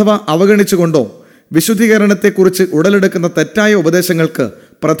അഥവാ അവഗണിച്ചുകൊണ്ടോ വിശുദ്ധീകരണത്തെക്കുറിച്ച് ഉടലെടുക്കുന്ന തെറ്റായ ഉപദേശങ്ങൾക്ക്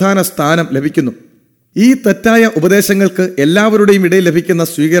പ്രധാന സ്ഥാനം ലഭിക്കുന്നു. ഈ തെറ്റായ ഉപദേശങ്ങൾക്ക് എല്ലാവരുടെയും ഇടയിൽ ലഭിക്കുന്ന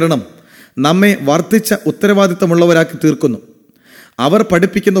സ്വീകരണം നമ്മെ വർദ്ധിച്ച ഉത്തരവാദിത്തമുള്ളവരാക്കി തീർക്കുന്നു. അവർ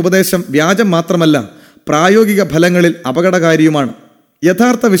പഠിപ്പിക്കുന്ന ഉപദേശം വ്യാജം മാത്രമല്ല, പ്രായോഗിക ഫലങ്ങളിൽ അപകടകാരിയുമാണ്.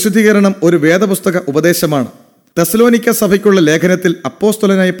 യഥാർത്ഥ വിശുദ്ധീകരണം ഒരു വേദപുസ്തക ഉപദേശമാണ്. തെസലോനിക്ക സഭയ്ക്കുള്ള ലേഖനത്തിൽ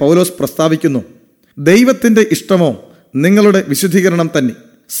അപ്പോസ്തലനായ പൗലോസ് പ്രസ്താവിക്കുന്നു, ദൈവത്തിന്റെ ഇഷ്ടമോ നിങ്ങളുടെ വിശുദ്ധീകരണം തന്നെ.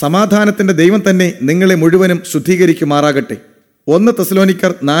 സമാധാനത്തിന്റെ ദൈവം തന്നെ നിങ്ങളെ മുഴുവനും ശുദ്ധീകരിക്കുമാറാകട്ടെ. 1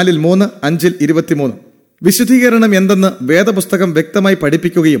 തെസലോനിക്കർ 4:3, 5:23. വിശുദ്ധീകരണം എന്തെന്ന് വേദപുസ്തകം വ്യക്തമായി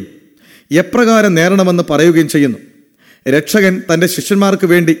പഠിപ്പിക്കുകയും എപ്രകാരം നേടണമെന്ന് പറയുകയും ചെയ്യുന്നു. രക്ഷകൻ തന്റെ ശിഷ്യന്മാർക്ക്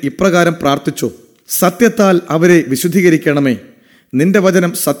വേണ്ടി ഇപ്രകാരം പ്രാർത്ഥിച്ചു, സത്യത്താൽ അവരെ വിശുദ്ധീകരിക്കണമേ, നിന്റെ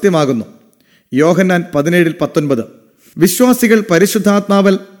വചനം സത്യമാകുന്നു. യോഹന്നാൻ 17:19. വിശ്വാസികൾ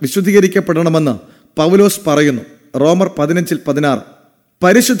പരിശുദ്ധാത്മാവിൽ വിശുദ്ധീകരിക്കപ്പെടണമെന്ന് പൗലോസ് പറയുന്നു. റോമർ 15:16.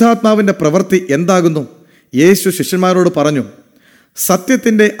 പരിശുദ്ധാത്മാവിന്റെ പ്രവൃത്തി എന്താകുന്നു? യേശു ശിഷ്യന്മാരോട് പറഞ്ഞു,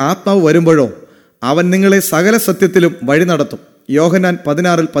 സത്യത്തിന്റെ ആത്മാവ് വരുമ്പോഴോ അവൻ നിങ്ങളെ സകല സത്യത്തിലും വഴി നടത്തും. യോഹന്നാൻ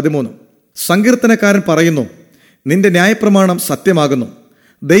 16:13. സങ്കീർത്തനക്കാരൻ പറയുന്നു, നിന്റെ ന്യായപ്രമാണം സത്യമാകുന്നു.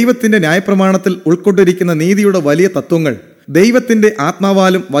 ദൈവത്തിന്റെ ന്യായപ്രമാണത്തിൽ ഉൾക്കൊണ്ടിരിക്കുന്ന നീതിയുടെ വലിയ തത്വങ്ങൾ ദൈവത്തിന്റെ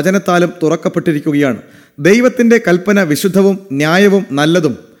ആത്മാവാലും വചനത്താലും തുറക്കപ്പെട്ടിരിക്കുകയാണ്. ദൈവത്തിന്റെ കൽപ്പന വിശുദ്ധവും ന്യായവും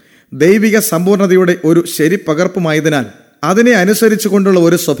നല്ലതും ദൈവിക സമ്പൂർണതയുടെ ഒരു ശരി പകർപ്പുമായതിനാൽ അതിനെ അനുസരിച്ചുകൊണ്ടുള്ള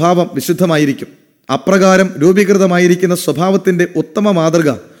ഒരു സ്വഭാവം വിശുദ്ധമായിരിക്കും. അപ്രകാരം രൂപീകൃതമായിരിക്കുന്ന സ്വഭാവത്തിന്റെ ഉത്തമ മാതൃക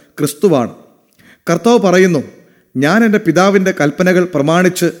ക്രിസ്തുവാണ്. കർത്താവ് പറയുന്നു, ഞാൻ എൻ്റെ പിതാവിൻ്റെ കൽപ്പനകൾ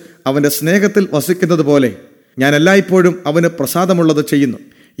പ്രമാണിച്ച് അവൻ്റെ സ്നേഹത്തിൽ വസിക്കുന്നത് പോലെ ഞാൻ എല്ലായ്പ്പോഴും അവന് പ്രസാദമുള്ളത് ചെയ്യുന്നു.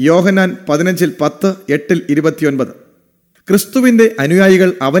 യോഹന്നാൻ 15:10, 8:29. ക്രിസ്തുവിൻ്റെ അനുയായികൾ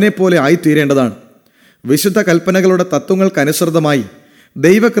അവനെപ്പോലെ ആയിത്തീരേണ്ടതാണ്. വിശുദ്ധ കൽപ്പനകളുടെ തത്വങ്ങൾക്കനുസൃതമായി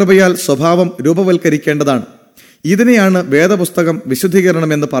ദൈവകൃപയാൽ സ്വഭാവം രൂപവൽക്കരിക്കേണ്ടതാണ്. ഇതിനെയാണ് വേദപുസ്തകം വിശുദ്ധീകരണം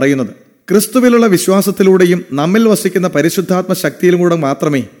എന്ന് പറയുന്നത്. ക്രിസ്തുവിലുള്ള വിശ്വാസത്തിലൂടെയും നമ്മിൽ വസിക്കുന്ന പരിശുദ്ധാത്മ ശക്തിയിലൂടെ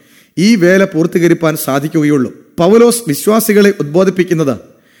മാത്രമേ ഈ വേല പൂർത്തീകരിപ്പാൻ സാധിക്കുകയുള്ളൂ. പൗലോസ് വിശ്വാസികളെ ഉദ്ബോധിപ്പിക്കുന്നത്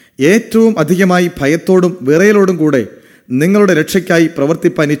ഏറ്റവും അധികമായി ഭയത്തോടും വിറയലോടും കൂടെ നിങ്ങളുടെ രക്ഷയ്ക്കായി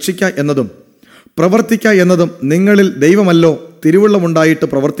പ്രവർത്തിപ്പാൻ ഇച്ഛിക്ക എന്നതും പ്രവർത്തിക്ക എന്നതും നിങ്ങളിൽ ദൈവമല്ലോ തിരുവുള്ളമുണ്ടായിട്ട്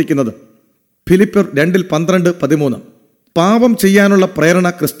പ്രവർത്തിക്കുന്നത്. ഫിലിപ്പിയർ 2:12-13. പാപം ചെയ്യാനുള്ള പ്രേരണ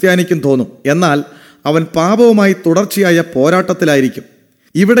ക്രിസ്ത്യാനിക്കും തോന്നും, എന്നാൽ അവൻ പാപവുമായി തുടർച്ചയായ പോരാട്ടത്തിലായിരിക്കും.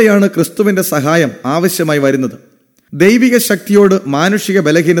 ഇവിടെയാണ് ക്രിസ്തുവിന്റെ സഹായം ആവശ്യമായി വരുന്നത്. ദൈവിക ശക്തിയോട് മാനുഷിക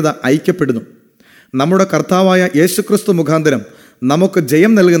ബലഹീനത ഐക്യപ്പെടുന്നു. നമ്മുടെ കർത്താവായ യേശുക്രിസ്തു മുഖാന്തരം നമുക്ക്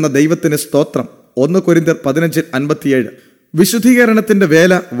ജയം നൽകുന്ന ദൈവത്തിന് സ്തോത്രം. 1 കൊരിന്ത്യർ 15:57. വിശുദ്ധീകരണത്തിന്റെ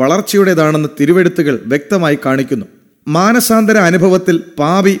വേല വളർച്ചയുടേതാണെന്ന് തിരുവെഴുത്തുകൾ വ്യക്തമായി കാണിക്കുന്നു. മാനസാന്തര അനുഭവത്തിൽ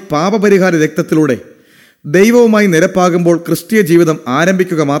പാപി പാപപരിഹാര രക്തത്തിലൂടെ ദൈവവുമായി നിരപ്പാകുമ്പോൾ ക്രിസ്തീയ ജീവിതം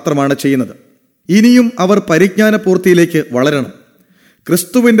ആരംഭിക്കുക മാത്രമാണ് ചെയ്യുന്നത്. ഇനിയും അവർ പരിജ്ഞാന പൂർത്തിയിലേക്ക് വളരണം.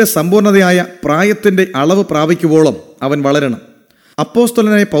 ക്രിസ്തുവിന്റെ സമ്പൂർണതയായ പ്രായത്തിന്റെ അളവ് പ്രാപിക്കുവോളം അവൻ വളരണം.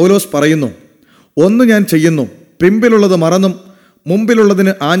 അപ്പോസ്തലനായ പൗലോസ് പറയുന്നു, ഒന്ന് ഞാൻ ചെയ്യുന്നു, പിമ്പിലുള്ളത് മറന്നും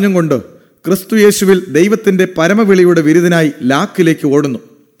മുമ്പിലുള്ളതിന് ആഞ്ഞും കൊണ്ട് ക്രിസ്തു യേശുവിൽ ദൈവത്തിന്റെ പരമവിളിയുടെ വിരുദിനായി ലാക്കിലേക്ക് ഓടുന്നു.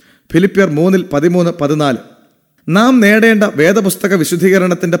 ഫിലിപ്പിയർ 3:13-14. നാം നേടേണ്ട വേദപുസ്തക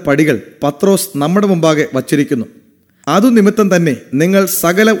വിശുദ്ധീകരണത്തിന്റെ പടികൾ പത്രോസ് നമ്മുടെ മുമ്പാകെ വച്ചിരിക്കുന്നു. അതു നിമിത്തം തന്നെ നിങ്ങൾ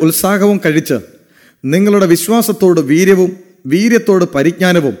സകല ഉത്സാഹവും കഴിച്ച് നിങ്ങളുടെ വിശ്വാസത്തോട് വീര്യവും, വീര്യത്തോട്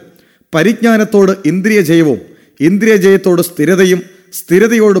പരിജ്ഞാനവും, പരിജ്ഞാനത്തോട് ഇന്ദ്രിയജയവും, ഇന്ദ്രിയജയത്തോട് സ്ഥിരതയും,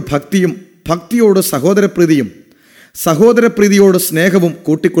 സ്ഥിരതയോട് ഭക്തിയും, ഭക്തിയോട് സഹോദരപ്രീതിയും, സഹോദരപ്രീതിയോട് സ്നേഹവും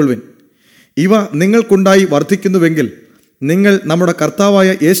കൂട്ടിക്കൊള്ളുവിൻ. ഇവ നിങ്ങൾക്കുണ്ടായി വർദ്ധിക്കുന്നുവെങ്കിൽ നിങ്ങൾ നമ്മുടെ കർത്താവായ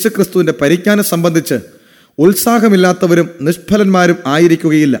യേശുക്രിസ്തുവിന്റെ പരിജ്ഞാനം സംബന്ധിച്ച് ഉത്സാഹമില്ലാത്തവരും നിഷ്ഫലന്മാരും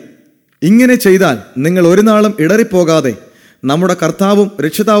ആയിരിക്കുകയില്ല. ഇങ്ങനെ ചെയ്താൽ നിങ്ങൾ ഒരു നാളും ഇടറിപ്പോകാതെ നമ്മുടെ കർത്താവും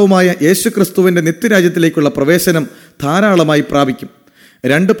രക്ഷിതാവുമായ യേശുക്രിസ്തുവിന്റെ നിത്യരാജ്യത്തിലേക്കുള്ള പ്രവേശനം ധാരാളമായി പ്രാപിക്കും.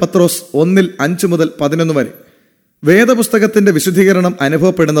 2 പത്രോസ് 1:5-11 വേദപുസ്തകത്തിന്റെ വിശുദ്ധീകരണം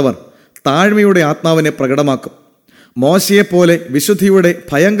അനുഭവപ്പെടുന്നവർ താഴ്മയുടെ ആത്മാവിനെ പ്രകടമാക്കും. മോശയെപ്പോലെ വിശുദ്ധിയുടെ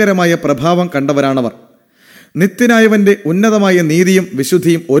ഭയങ്കരമായ പ്രഭാവം കണ്ടവരാണവർ. നിത്യനായവന്റെ ഉന്നതമായ നീതിയും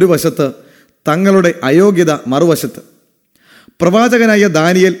വിശുദ്ധിയും ഒരു വശത്ത്, തങ്ങളുടെ അയോഗ്യത മറുവശത്ത്. പ്രവാചകനായ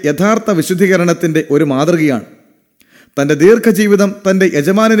ദാനിയേൽ യഥാർത്ഥ വിശുദ്ധീകരണത്തിന്റെ ഒരു മാതൃകയാണ്. തന്റെ ദീർഘജീവിതം തന്റെ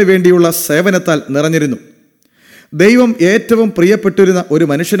യജമാനന് വേണ്ടിയുള്ള സേവനത്താൽ നിറഞ്ഞിരുന്നു. ദൈവം ഏറ്റവും പ്രിയപ്പെട്ടിരുന്ന ഒരു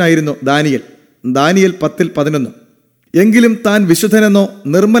മനുഷ്യനായിരുന്നു ദാനിയേൽ. ദാനിയേൽ 10:11. എങ്കിലും താൻ വിശുദ്ധനെന്നോ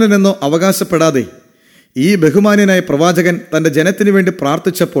നിർമ്മലനെന്നോ അവകാശപ്പെടാതെ ഈ ബഹുമാന്യനായ പ്രവാചകൻ തന്റെ ജനത്തിനു വേണ്ടി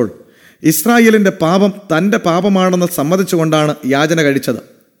പ്രാർത്ഥിച്ചപ്പോൾ ഇസ്രായേലിന്റെ പാപം തന്റെ പാപമാണെന്ന് സമ്മതിച്ചുകൊണ്ടാണ് യാചന കഴിച്ചത്.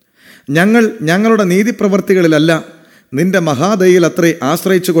 ഞങ്ങൾ ഞങ്ങളുടെ നീതിപ്രവർത്തികളിലല്ല നിന്റെ മഹാദയയിൽ അത്രേ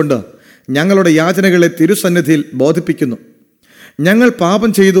ആശ്രയിച്ചുകൊണ്ട് ഞങ്ങളുടെ യാചനകളെ തിരുസന്നിധിയിൽ ബോധിപ്പിക്കുന്നു. ഞങ്ങൾ പാപം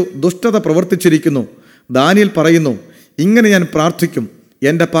ചെയ്തു ദുഷ്ടത പ്രവർത്തിച്ചിരിക്കുന്നു. ദാനിയേൽ പറയുന്നു, ഇങ്ങനെ ഞാൻ പ്രാർത്ഥിക്കും,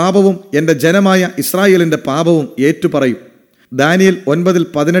 എൻ്റെ പാപവും എൻ്റെ ജനമായ ഇസ്രായേലിൻ്റെ പാപവും ഏറ്റുപറയും. ദാനിയേൽ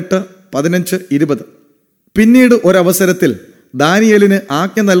 9:18, 15, 20. പിന്നീട് ഒരവസരത്തിൽ ദാനിയേലിന്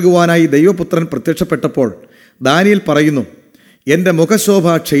ആജ്ഞ നൽകുവാനായി ദൈവപുത്രൻ പ്രത്യക്ഷപ്പെട്ടപ്പോൾ ദാനിയേൽ പറയുന്നു, എൻ്റെ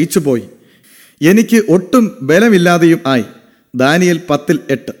മുഖശോഭ ക്ഷയിച്ചുപോയി, എനിക്ക് ഒട്ടും ബലമില്ലാതെയും ആയി. ദാനിയേൽ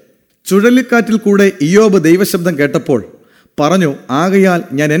 10:8. ചുഴലിക്കാറ്റിൽ കൂടെ ഇയ്യോബ് ദൈവശബ്ദം കേട്ടപ്പോൾ പറഞ്ഞു, ആകയാൽ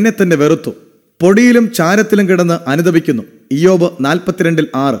ഞാൻ എന്നെ തന്നെ വെറുത്തു, പൊടിയിലും ചാരത്തിലും കിടന്ന് അനുതപിക്കുന്നു. ഇയ്യോബ്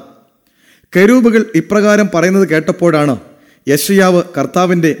 42:6. കെരൂബുകൾ ഇപ്രകാരം പറയുന്നത് കേട്ടപ്പോഴാണ് യെശയ്യാവ്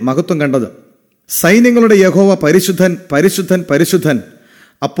കർത്താവിൻ്റെ മഹത്വം കണ്ടത്. സൈന്യങ്ങളുടെ യഹോവ പരിശുദ്ധൻ, പരിശുദ്ധൻ, പരിശുദ്ധൻ.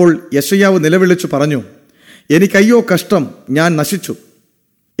 അപ്പോൾ യെശയ്യാവ് നിലവിളിച്ചു പറഞ്ഞു, എനിക്കയ്യോ കഷ്ടം, ഞാൻ നശിച്ചു.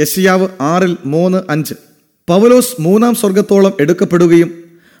 യെശയ്യാവ് 6:3-5. പൗലോസ് 3-ാം സ്വർഗത്തോളം എടുക്കപ്പെടുകയും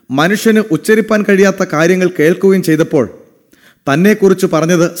മനുഷ്യന് ഉച്ചരിപ്പാൻ കഴിയാത്ത കാര്യങ്ങൾ കേൾക്കുകയും ചെയ്തപ്പോൾ തന്നെക്കുറിച്ച്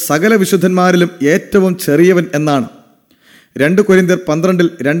പറഞ്ഞത് സകല വിശുദ്ധന്മാരിലും ഏറ്റവും ചെറിയവൻ എന്നാണ്. 2 കൊരിന്ത്യർ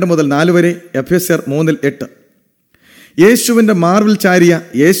 12:2-4 വരെ, എഫെസ്യർ 3:8. യേശുവിൻ്റെ മാർവിൽ ചാരിയ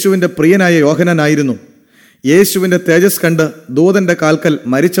യേശുവിൻ്റെ പ്രിയനായ യോഹന്നാനായിരുന്നു യേശുവിൻ്റെ തേജസ് കണ്ട് ദൂതന്റെ കാൽക്കൽ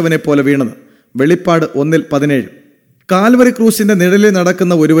മരിച്ചവനെ പോലെ വീണത്. വെളിപ്പാട് 1:17. കാൽവരി ക്രൂസിന്റെ നിഴലിൽ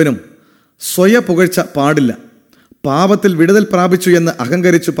നടക്കുന്ന ഒരുവനും സ്വയ പുകഴ്ച പാടില്ല. പാപത്തിൽ വിടുതൽ പ്രാപിച്ചു എന്ന്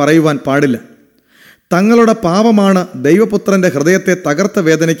അഹങ്കരിച്ചു പറയുവാൻ പാടില്ല. തങ്ങളുടെ പാപമാണ് ദൈവപുത്രന്റെ ഹൃദയത്തെ തകർത്ത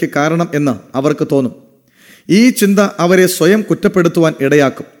വേദനയ്ക്ക് കാരണം എന്ന് അവർക്ക് തോന്നും. ഈ ചിന്ത അവരെ സ്വയം കുറ്റപ്പെടുത്തുവാൻ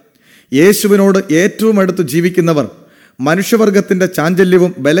ഇടയാക്കും. യേശുവിനോട് ഏറ്റവും അടുത്ത് ജീവിക്കുന്നവർ മനുഷ്യവർഗത്തിന്റെ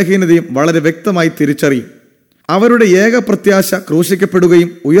ചാഞ്ചല്യവും ബലഹീനതയും വളരെ വ്യക്തമായി തിരിച്ചറിയും. അവരുടെ ഏക പ്രത്യാശ ക്രൂശിക്കപ്പെടുകയും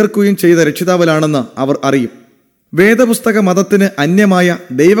ഉയർക്കുകയും ചെയ്ത രക്ഷിതാവിലാണെന്ന് അവർ അറിയും. വേദപുസ്തക മതത്തിന് അന്യമായ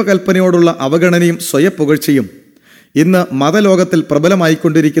ദൈവകൽപ്പനയോടുള്ള അവഗണനയും സ്വയപ്പുകഴ്ചയും ഇന്ന് മതലോകത്തിൽ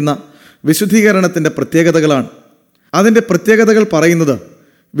പ്രബലമായിക്കൊണ്ടിരിക്കുന്ന വിശുദ്ധീകരണത്തിന്റെ പ്രത്യേകതകളാണ്. അതിൻ്റെ പ്രത്യേകതകൾ പറയുന്നത്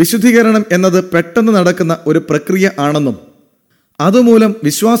വിശുദ്ധീകരണം എന്നത് പെട്ടെന്ന് നടക്കുന്ന ഒരു പ്രക്രിയ ആണെന്നും അതുമൂലം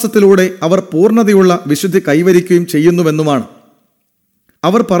വിശ്വാസത്തിലൂടെ അവർ പൂർണ്ണതയുള്ള വിശുദ്ധി കൈവരിക്കുകയും ചെയ്യുന്നുവെന്നുമാണ്.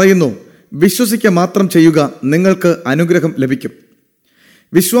 അവർ പറയുന്നു, വിശ്വസിക്കുക മാത്രം ചെയ്യുക, നിങ്ങൾക്ക് അനുഗ്രഹം ലഭിക്കും.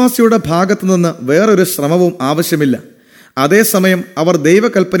 വിശ്വാസിയുടെ ഭാഗത്തു നിന്ന് വേറൊരു ശ്രമവും ആവശ്യമില്ല. അതേസമയം അവർ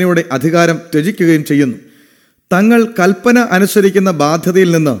ദൈവകൽപ്പനയുടെ അധികാരം ത്യജിക്കുകയും ചെയ്യുന്നു. തങ്ങൾ കൽപ്പന അനുസരിക്കുന്ന ബാധ്യതയിൽ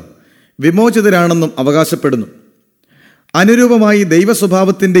നിന്ന് വിമോചിതരാണെന്നും അവകാശപ്പെടുന്നു. അനുരൂപമായി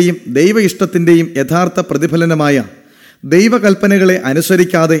ദൈവസ്വഭാവത്തിൻ്റെയും ദൈവ ഇഷ്ടത്തിൻ്റെയും യഥാർത്ഥ പ്രതിഫലനമായ ദൈവകൽപ്പനകളെ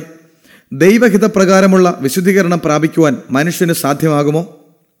അനുസരിക്കാതെ ദൈവഹിതപ്രകാരമുള്ള വിശുദ്ധീകരണം പ്രാപിക്കുവാൻ മനുഷ്യന് സാധ്യമാകുമോ?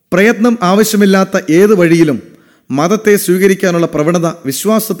 പ്രയത്നം ആവശ്യമില്ലാത്ത ഏത് വഴിയിലും മതത്തെ സ്വീകരിക്കാനുള്ള പ്രവണത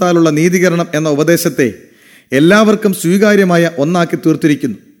വിശ്വാസത്താലുള്ള നീതീകരണം എന്ന ഉപദേശത്തെ എല്ലാവർക്കും സ്വീകാര്യമായ ഒന്നാക്കി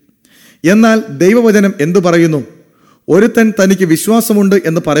തീർത്തിരിക്കുന്നു. എന്നാൽ ദൈവവചനം എന്തു പറയുന്നു? ഒരുത്തൻ തനിക്ക് വിശ്വാസമുണ്ട്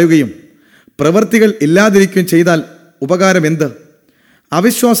എന്ന് പറയുകയും പ്രവൃത്തികൾ ഇല്ലാതിരിക്കുകയും ചെയ്താൽ ഉപകാരം എന്ത്?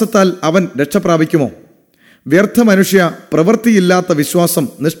 അവിശ്വാസത്താൽ അവൻ രക്ഷപ്രാപിക്കുമോ? വ്യർത്ഥ മനുഷ്യ, പ്രവൃത്തിയില്ലാത്ത വിശ്വാസം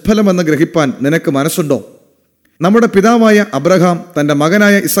നിഷ്ഫലമെന്ന് ഗ്രഹിപ്പാൻ നിനക്ക് മനസ്സുണ്ടോ? നമ്മുടെ പിതാവായ അബ്രഹാം തൻ്റെ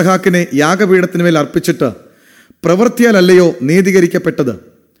മകനായ ഇസഹാക്കിനെ യാഗപീഠത്തിന്മേൽ അർപ്പിച്ചിട്ട് പ്രവൃത്തിയാലല്ലയോ നീതീകരിക്കപ്പെട്ടത്?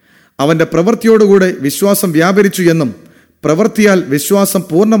 അവൻ്റെ പ്രവൃത്തിയോടുകൂടെ വിശ്വാസം വ്യാപരിച്ചു എന്നും പ്രവൃത്തിയാൽ വിശ്വാസം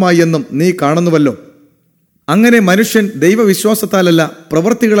പൂർണ്ണമായി എന്നും നീ കാണുന്നുവല്ലോ. അങ്ങനെ മനുഷ്യൻ ദൈവവിശ്വാസത്താലല്ല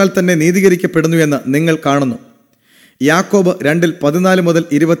പ്രവൃത്തികളാൽ തന്നെ നീതീകരിക്കപ്പെടുന്നു എന്ന് നിങ്ങൾ കാണുന്നു. യാക്കോബ്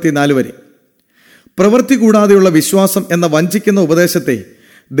 2:14-24 വരെ. പ്രവൃത്തി കൂടാതെയുള്ള വിശ്വാസം എന്ന വഞ്ചിക്കുന്ന ഉപദേശത്തെ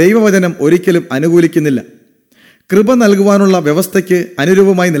ദൈവവചനം ഒരിക്കലും അനുകൂലിക്കുന്നില്ല. കൃപ നൽകുവാനുള്ള വ്യവസ്ഥയ്ക്ക്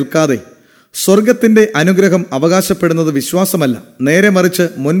അനുരൂപമായി നിൽക്കാതെ സ്വർഗത്തിൻ്റെ അനുഗ്രഹം അവകാശപ്പെടുന്നത് വിശ്വാസമല്ല, നേരെ മറിച്ച്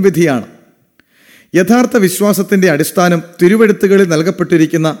മുൻവിധിയാണ്. യഥാർത്ഥ വിശ്വാസത്തിൻ്റെ അടിസ്ഥാനം തിരുവെഴുത്തുകളിൽ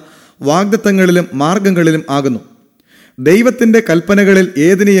നൽകപ്പെട്ടിരിക്കുന്ന വാഗ്ദത്തങ്ങളിലും മാർഗങ്ങളിലും ആകുന്നു. ദൈവത്തിൻ്റെ കൽപ്പനകളിൽ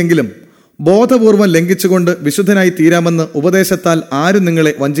ഏതിനെയെങ്കിലും ബോധപൂർവം ലംഘിച്ചുകൊണ്ട് വിശുദ്ധനായി തീരാമെന്ന് ഉപദേശത്താൽ ആരും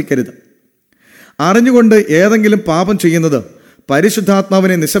നിങ്ങളെ വഞ്ചിക്കരുത്. അറിഞ്ഞുകൊണ്ട് ഏതെങ്കിലും പാപം ചെയ്യുന്നത്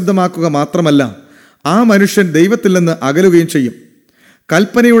പരിശുദ്ധാത്മാവിനെ നിശബ്ദമാക്കുക മാത്രമല്ല, ആ മനുഷ്യൻ ദൈവത്തിൽ നിന്ന് അകലുകയും ചെയ്യും.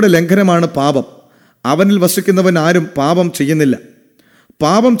 കൽപ്പനയുടെ ലംഘനമാണ് പാപം. അവനിൽ വസിക്കുന്നവൻ ആരും പാപം ചെയ്യുന്നില്ല.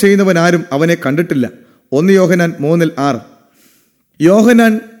 പാപം ചെയ്യുന്നവൻ ആരും അവനെ കണ്ടിട്ടില്ല. 1 യോഹന്നാൻ 3:6.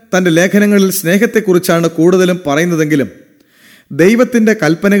 യോഹന്നാൻ തൻ്റെ ലേഖനങ്ങളിൽ സ്നേഹത്തെക്കുറിച്ചാണ് കൂടുതലും പറയുന്നതെങ്കിലും ദൈവത്തിൻ്റെ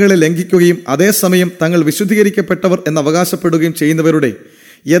കൽപ്പനകളെ ലംഘിക്കുകയും അതേസമയം തങ്ങൾ വിശുദ്ധീകരിക്കപ്പെട്ടവർ എന്ന് അവകാശപ്പെടുകയും ചെയ്യുന്നവരുടെ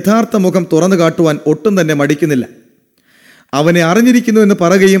യഥാർത്ഥ മുഖം തുറന്നു കാട്ടുവാൻ ഒട്ടും തന്നെ മടിക്കുന്നില്ല. അവനെ അറിഞ്ഞിരിക്കുന്നു എന്ന്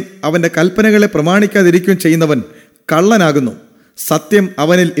പറയുകയും അവൻ്റെ കൽപ്പനകളെ പ്രമാണിക്കാതിരിക്കുകയും ചെയ്യുന്നവൻ കള്ളനാകുന്നു, സത്യം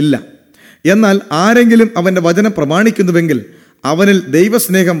അവനിൽ ഇല്ല. എന്നാൽ ആരെങ്കിലും അവൻ്റെ വചനം പ്രമാണിക്കുന്നുവെങ്കിൽ അവനിൽ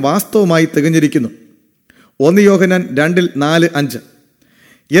ദൈവസ്നേഹം വാസ്തവമായി തികഞ്ഞിരിക്കുന്നു. 1 യോഹന്നാൻ 2:4-5.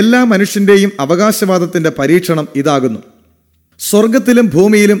 എല്ലാ മനുഷ്യൻ്റെയും അവകാശവാദത്തിൻ്റെ പരീക്ഷണം ഇതാകുന്നു. സ്വർഗത്തിലും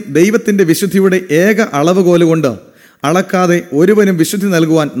ഭൂമിയിലും ദൈവത്തിൻ്റെ വിശുദ്ധിയുടെ ഏക അളവുകോലുകൊണ്ട് അളക്കാതെ ഒരുവനും വിശുദ്ധി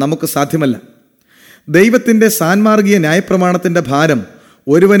നൽകുവാൻ നമുക്ക് സാധ്യമല്ല. ദൈവത്തിൻ്റെ സാൻമാർഗീയ ന്യായപ്രമാണത്തിൻ്റെ ഭാരം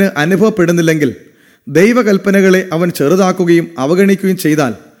ഒരുവന് അനുഭവപ്പെടുന്നില്ലെങ്കിൽ ദൈവകൽപ്പനകളെ അവൻ ചെറുതാക്കുകയും അവഗണിക്കുകയും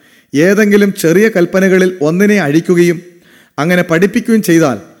ചെയ്താൽ, ഏതെങ്കിലും ചെറിയ കൽപ്പനകളിൽ ഒന്നിനെ അഴിക്കുകയും അങ്ങനെ പഠിപ്പിക്കുകയും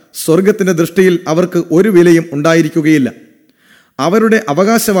ചെയ്താൽ സ്വർഗത്തിൻ്റെ ദൃഷ്ടിയിൽ അവർക്ക് ഒരു വിലയും ഉണ്ടായിരിക്കുകയില്ല. അവരുടെ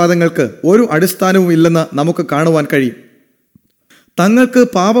അവകാശവാദങ്ങൾക്ക് ഒരു അടിസ്ഥാനവും ഇല്ലെന്ന് നമുക്ക് കാണുവാൻ കഴിയും. തങ്ങൾക്ക്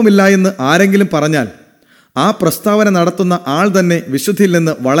പാപമില്ല എന്ന് ആരെങ്കിലും പറഞ്ഞാൽ ആ പ്രസ്താവന നടത്തുന്ന ആൾ തന്നെ വിശുദ്ധിയിൽ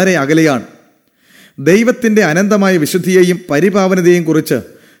നിന്ന് വളരെ അകലെയാണ്. ദൈവത്തിൻ്റെ അനന്തമായ വിശുദ്ധിയെയും പരിപാവനതയെയും കുറിച്ച്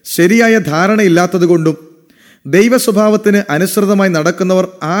ശരിയായ ധാരണയില്ലാത്തതുകൊണ്ടും ദൈവസ്വഭാവത്തിന് അനുസൃതമായി നടക്കുന്നവർ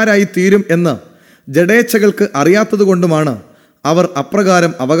ആരായി തീരും എന്ന് ജഡേച്ഛകൾക്ക് അറിയാത്തതുകൊണ്ടുമാണ് അവർ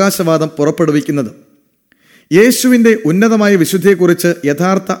അപ്രകാരം അവകാശവാദം പുറപ്പെടുവിക്കുന്നത്. യേശുവിൻ്റെ ഉന്നതമായ വിശുദ്ധിയെക്കുറിച്ച്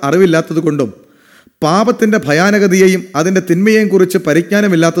യഥാർത്ഥ അറിവില്ലാത്തതുകൊണ്ടും പാപത്തിൻ്റെ ഭയാനകതയെയും അതിൻ്റെ തിന്മയെയും കുറിച്ച്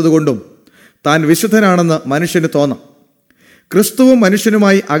പരിജ്ഞാനമില്ലാത്തതുകൊണ്ടും താൻ വിശുദ്ധനാണെന്ന് മനുഷ്യന് തോന്നാം. ക്രിസ്തുവും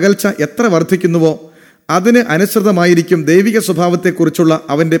മനുഷ്യനുമായി അകൽച്ച എത്ര വർദ്ധിക്കുന്നുവോ അതിന് അനുസൃതമായിരിക്കും ദൈവിക സ്വഭാവത്തെക്കുറിച്ചുള്ള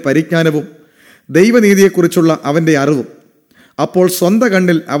അവൻ്റെ പരിജ്ഞാനവും ദൈവനീതിയെക്കുറിച്ചുള്ള അവൻ്റെ അറിവും. അപ്പോൾ സ്വന്തം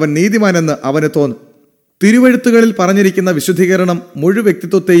കണ്ണിൽ അവൻ നീതിമാനെന്ന് അവന് തോന്നും. തിരുവെഴുത്തുകളിൽ പറഞ്ഞിരിക്കുന്ന വിശുദ്ധീകരണം മുഴു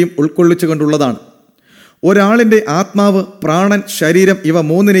വ്യക്തിത്വത്തെയും ഉൾക്കൊള്ളിച്ചുകൊണ്ടുള്ളതാണ്. ഒരാളിൻ്റെ ആത്മാവ്, പ്രാണൻ, ശരീരം ഇവ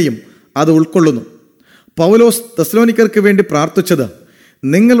മൂന്നിനെയും അത് ഉൾക്കൊള്ളുന്നു. പൗലോസ് തെസ്സലോനിക്കർക്ക് വേണ്ടി പ്രാർത്ഥിച്ചത്,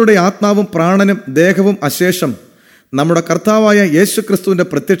 നിങ്ങളുടെ ആത്മാവും പ്രാണനും ദേഹവും അശേഷം നമ്മുടെ കർത്താവായ യേശുക്രിസ്തുവിൻ്റെ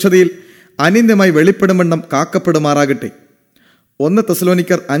പ്രത്യക്ഷതയിൽ അനിന്യമായി വെളിപ്പെടുമെണ്ണം കാക്കപ്പെടുമാറാകട്ടെ. 1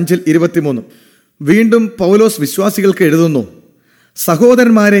 തെസ്സലോനിക്കർ 5:23. വീണ്ടും പൗലോസ് വിശ്വാസികൾക്ക് എഴുതുന്നു,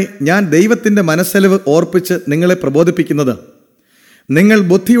 സഹോദരന്മാരെ, ഞാൻ ദൈവത്തിൻ്റെ മനസ്സലിവ് ഓർപ്പിച്ച് നിങ്ങളെ പ്രബോധിപ്പിക്കുന്നത്, നിങ്ങൾ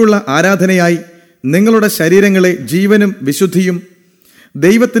ബുദ്ധിയുള്ള ആരാധനയായി നിങ്ങളുടെ ശരീരങ്ങളെ ജീവനും വിശുദ്ധിയും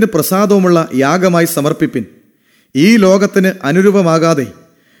ദൈവത്തിന് പ്രസാദവുമുള്ള യാഗമായി സമർപ്പിപ്പിൻ. ഈ ലോകത്തിന് അനുരൂപമാകാതെ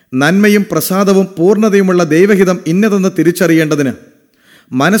നന്മയും പ്രസാദവും പൂർണ്ണതയുമുള്ള ദൈവഹിതം ഇന്നതെന്ന് തിരിച്ചറിയേണ്ടതിന്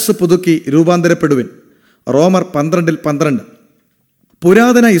മനസ്സ് പുതുക്കി രൂപാന്തരപ്പെടുവിൻ. റോമർ 12:12.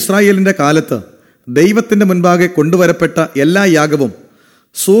 പുരാതന ഇസ്രായേലിൻ്റെ കാലത്ത് ദൈവത്തിൻ്റെ മുൻപാകെ കൊണ്ടുവരപ്പെട്ട എല്ലാ യാഗവും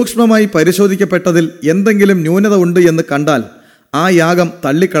സൂക്ഷ്മമായി പരിശോധിക്കപ്പെട്ടതിൽ എന്തെങ്കിലും ന്യൂനത ഉണ്ട് എന്ന് കണ്ടാൽ ആ യാഗം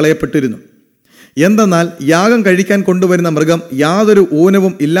തള്ളിക്കളയപ്പെട്ടിരുന്നു. എന്തെന്നാൽ യാഗം കഴിക്കാൻ കൊണ്ടുവരുന്ന മൃഗം യാതൊരു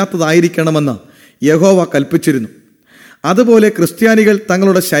ഊനവും ഇല്ലാത്തതായിരിക്കണമെന്ന് യഹോവ കൽപ്പിച്ചിരുന്നു. അതുപോലെ ക്രിസ്ത്യാനികൾ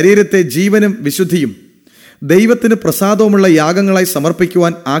തങ്ങളുടെ ശരീരത്തെ ജീവനും വിശുദ്ധിയും ദൈവത്തിന് പ്രസാദവുമുള്ള യാഗങ്ങളായി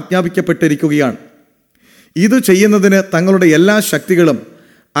സമർപ്പിക്കുവാൻ ആജ്ഞാപിക്കപ്പെട്ടിരിക്കുകയാണ്. ഇത് ചെയ്യുന്നതിന് തങ്ങളുടെ എല്ലാ ശക്തികളും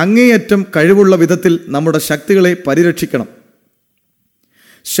അങ്ങേയറ്റം കഴിവുള്ള വിധത്തിൽ നമ്മുടെ ശക്തികളെ പരിരക്ഷിക്കണം.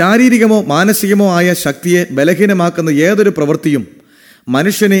 ശാരീരികമോ മാനസികമോ ആയ ശക്തിയെ ബലഹീനമാക്കുന്ന ഏതൊരു പ്രവൃത്തിയും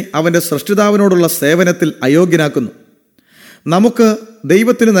മനുഷ്യനെ അവൻ്റെ സൃഷ്ടിതാവിനോടുള്ള സേവനത്തിൽ അയോഗ്യനാക്കുന്നു. നമുക്ക്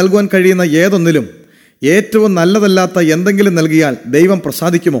ദൈവത്തിന് നൽകുവാൻ കഴിയുന്ന ഏതൊന്നിലും ഏറ്റവും നല്ലതല്ലാത്ത എന്തെങ്കിലും നൽകിയാൽ ദൈവം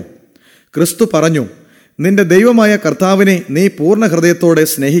പ്രസാദിക്കുമോ? ക്രിസ്തു പറഞ്ഞു, നിന്റെ ദൈവമായ കർത്താവിനെ നീ പൂർണ്ണ ഹൃദയത്തോടെ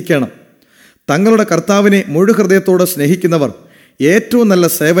സ്നേഹിക്കണം. തങ്ങളുടെ കർത്താവിനെ മുഴുഹൃദയത്തോടെ സ്നേഹിക്കുന്നവർ ഏറ്റവും നല്ല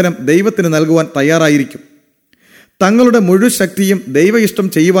സേവനം ദൈവത്തിന് നൽകുവാൻ തയ്യാറായിരിക്കും. തങ്ങളുടെ മുഴുവൻ ശക്തിയും ദൈവ ഇഷ്ടം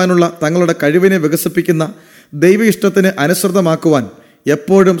ചെയ്യുവാനുള്ള തങ്ങളുടെ കഴിവിനെ വികസിപ്പിക്കുന്ന ദൈവ ഇഷ്ടത്തിന് അനുസൃതമാക്കുവാൻ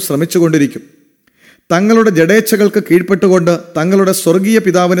എപ്പോഴും ശ്രമിച്ചുകൊണ്ടിരിക്കും. തങ്ങളുടെ ജഡേച്ഛകൾക്ക് കീഴ്പ്പെട്ടുകൊണ്ട് തങ്ങളുടെ സ്വർഗീയ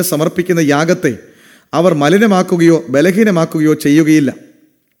പിതാവിന് സമർപ്പിക്കുന്ന യാഗത്തെ അവർ മലിനമാക്കുകയോ ബലഹീനമാക്കുകയോ ചെയ്യുകയില്ല.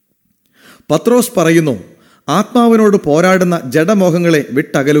 പത്രോസ് പറയുന്നു, ആത്മാവിനോട് പോരാടുന്ന ജഡമോഹങ്ങളെ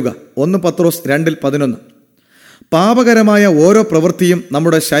വിട്ടകലുക. 1 പത്രോസ് 2:11. പാപകരമായ ഓരോ പ്രവൃത്തിയും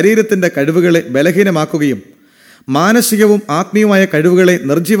നമ്മുടെ ശരീരത്തിൻ്റെ കഴിവുകളെ ബലഹീനമാക്കുകയും മാനസികവും ആത്മീയമായ കഴിവുകളെ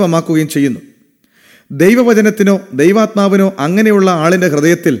നിർജ്ജീവമാക്കുകയും ചെയ്യുന്നു. ദൈവവചനത്തിനോ ദൈവാത്മാവിനോ അങ്ങനെയുള്ള ആളിൻ്റെ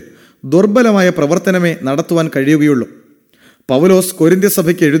ഹൃദയത്തിൽ ദുർബലമായ പ്രവർത്തനമേ നടത്തുവാൻ കഴിയുകയുള്ളൂ. പൗലോസ്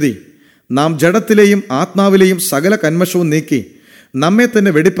കൊരിന്ത്യസഭയ്ക്ക് എഴുതി, നാം ജഡത്തിലെയും ആത്മാവിലെയും സകല കന്മഷവും നീക്കി നമ്മെ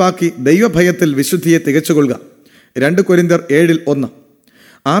തന്നെ വെടിപ്പാക്കി ദൈവഭയത്തിൽ വിശുദ്ധിയെ തികച്ചുകൊള്ളുക. 2 കൊരിന്ത്യർ 7:1.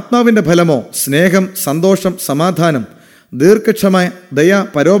 ആത്മാവിൻ്റെ ഫലമോ സ്നേഹം, സന്തോഷം, സമാധാനം, ദീർഘക്ഷമ, ദയ,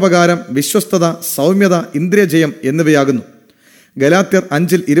 പരോപകാരം, വിശ്വസ്തത, സൗമ്യത, ഇന്ദ്രിയജയം എന്നിവയാകുന്നു. ഗലാത്യർ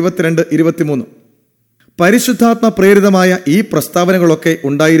 5:22-23. പരിശുദ്ധാത്മ പ്രേരിതമായ ഈ പ്രസ്താവനകളൊക്കെ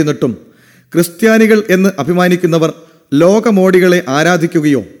ഉണ്ടായിരുന്നിട്ടും ക്രിസ്ത്യാനികൾ എന്ന് അഭിമാനിക്കുന്നവർ ലോകമോടികളെ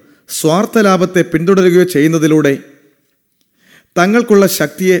ആരാധിക്കുകയോ സ്വാർത്ഥലാഭത്തെ പിന്തുടരുകയോ ചെയ്യുന്നതിലൂടെ തങ്ങൾക്കുള്ള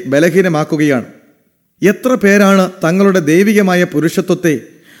ശക്തിയെ ബലഹീനമാക്കുകയാണ്. എത്ര പേരാണ് തങ്ങളുടെ ദൈവികമായ പുരുഷത്വത്തെ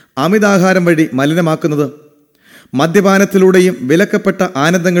അമിതാഹാരം വഴി മലിനമാക്കുന്നത്? മദ്യപാനത്തിലൂടെയും വിലക്കപ്പെട്ട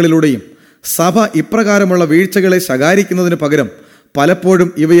ആനന്ദങ്ങളിലൂടെയും സഭ ഇപ്രകാരമുള്ള വീഴ്ചകളെ ശകാരിക്കുന്നതിന് പകരം പലപ്പോഴും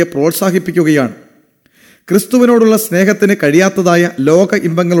ഇവയെ പ്രോത്സാഹിപ്പിക്കുകയാണ്. ക്രിസ്തുവിനോടുള്ള സ്നേഹത്തിന് കഴിയാത്തതായ ലോക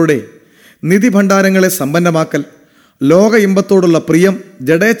ഇമ്പങ്ങളുടെ നിധിഭണ്ഡാരങ്ങളെ സമ്പന്നമാക്കൽ, ലോക ഇമ്പത്തോടുള്ള പ്രിയം,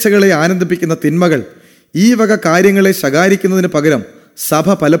 ജഡേച്ഛകളെ ആനന്ദിപ്പിക്കുന്ന തിന്മകൾ ഈ വക കാര്യങ്ങളെ ശകാരിക്കുന്നതിന് പകരം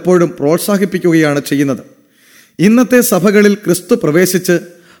സഭ പലപ്പോഴും പ്രോത്സാഹിപ്പിക്കുകയാണ് ചെയ്യുന്നത്. ഇന്നത്തെ സഭകളിൽ ക്രിസ്തു പ്രവേശിച്ച്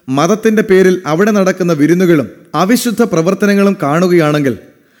മതത്തിന്റെ പേരിൽ അവിടെ നടക്കുന്ന വിരുന്നുകളും അവിശുദ്ധ പ്രവർത്തനങ്ങളും കാണുകയാണെങ്കിൽ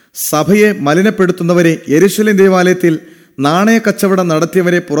സഭയെ മലിനപ്പെടുത്തുന്നവരെ യെരുശലേം ദേവാലയത്തിൽ നാണയ കച്ചവടം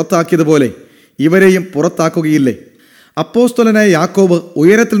നടത്തിയവരെ പുറത്താക്കിയതുപോലെ ഇവരെയും പുറത്താക്കുകയില്ലേ? അപ്പോസ്തലനായ യാക്കോബ്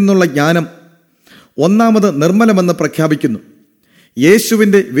ഉയരത്തിൽ നിന്നുള്ള ജ്ഞാനം ഒന്നാമത് നിർമ്മലമെന്ന് പ്രഖ്യാപിക്കുന്നു.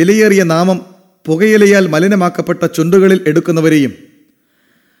 യേശുവിൻ്റെ വിലയേറിയ നാമം പുകയിലയാൽ മലിനമാക്കപ്പെട്ട ചുണ്ടുകളിൽ എടുക്കുന്നവരെയും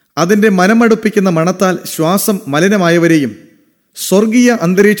അതിൻ്റെ മനമടുപ്പിക്കുന്ന മണത്താൽ ശ്വാസം മലിനമായവരെയും സ്വർഗീയ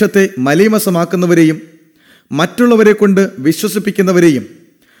അന്തരീക്ഷത്തെ മലീമസമാക്കുന്നവരെയും മറ്റുള്ളവരെ കൊണ്ട് വിശ്വസിപ്പിക്കുന്നവരെയും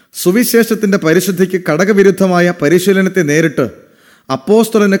സുവിശേഷത്തിൻ്റെ പരിശുദ്ധിക്ക് കടകവിരുദ്ധമായ പരിശീലനത്തെ നേരിട്ട്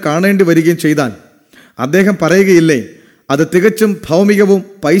അപ്പോസ്തലന് കാണേണ്ടി വരികയും ചെയ്താൽ അദ്ദേഹം പറയുകയില്ലേ, അത് തികച്ചും ഭൗമികവും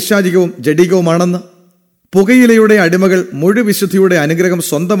പൈശാചികവും ജഡികവുമാണെന്ന്? പുകയിലയുടെ അടിമകൾ മുഴുവിശുദ്ധിയുടെ അനുഗ്രഹം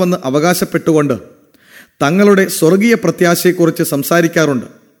സ്വന്തമെന്ന് അവകാശപ്പെട്ടുകൊണ്ട് തങ്ങളുടെ സ്വർഗീയ പ്രത്യാശയെക്കുറിച്ച് സംസാരിക്കാറുണ്ട്.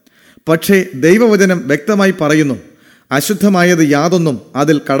 പക്ഷേ ദൈവവചനം വ്യക്തമായി പറയുന്നു, അശുദ്ധമായത് യാതൊന്നും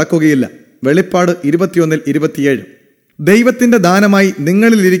അതിൽ കടക്കുകയില്ല. വെളിപ്പാട് 21:27. ദൈവത്തിന്റെ ദാനമായി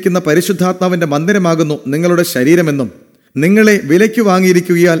നിങ്ങളിലിരിക്കുന്ന പരിശുദ്ധാത്മാവിന്റെ മന്ദിരമാകുന്നു നിങ്ങളുടെ ശരീരമെന്നും നിങ്ങളെ വിലയ്ക്ക്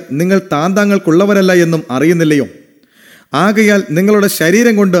വാങ്ങിയിരിക്കുകയാൽ നിങ്ങൾ താന്താങ്ങൾക്കുള്ളവരല്ല എന്നും അറിയുന്നില്ലയോ? ആകയാൽ നിങ്ങളുടെ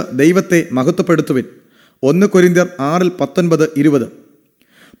ശരീരം കൊണ്ട് ദൈവത്തെ മഹത്വപ്പെടുത്തുവിൻ. 1 കൊരിന്ത്യർ 6:19-20.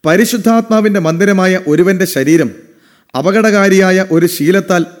 പരിശുദ്ധാത്മാവിന്റെ മന്ദിരമായ ഒരുവന്റെ ശരീരം അപകടകാരിയായ ഒരു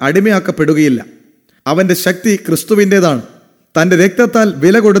ശീലത്താൽ അടിമയാക്കപ്പെടുകയില്ല. അവന്റെ ശക്തി ക്രിസ്തുവിൻ്റെതാണ്. തൻ്റെ രക്തത്താൽ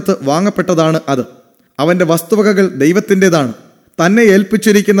വില കൊടുത്ത് വാങ്ങപ്പെട്ടതാണ് അത്. അവന്റെ വസ്തുവകകൾ ദൈവത്തിൻ്റെതാണ്. തന്നെ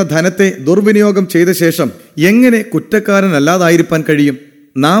ഏൽപ്പിച്ചിരിക്കുന്ന ധനത്തെ ദുർവിനിയോഗം ചെയ്ത ശേഷം എങ്ങനെ കുറ്റക്കാരനല്ലാതായിരിക്കാൻ കഴിയും?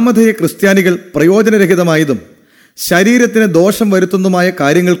 നാമധേയ ക്രിസ്ത്യാനികൾ പ്രയോജനരഹിതമായതും ശരീരത്തിന് ദോഷം വരുത്തുന്നതുമായ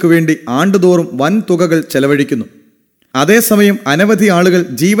കാര്യങ്ങൾക്ക് വേണ്ടി ആണ്ടുതോറും വൻ തുകകൾ ചെലവഴിക്കുന്നു. അതേസമയം അനവധി ആളുകൾ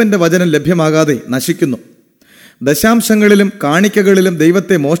ജീവന്റെ വചനം ലഭ്യമാകാതെ നശിക്കുന്നു. ദശാംശങ്ങളിലും കാണിക്കകളിലും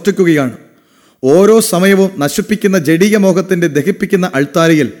ദൈവത്തെ മോഷ്ടിക്കുകയാണ്. ഓരോ സമയവും നശിപ്പിക്കുന്ന ജഡിക മോഹത്തിന്റെ ദഹിപ്പിക്കുന്ന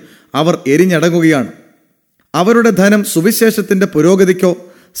അൾത്താരയിൽ അവർ എരിഞ്ഞടങ്ങുകയാണ്. അവരുടെ ധനം സുവിശേഷത്തിന്റെ പുരോഗതിക്കോ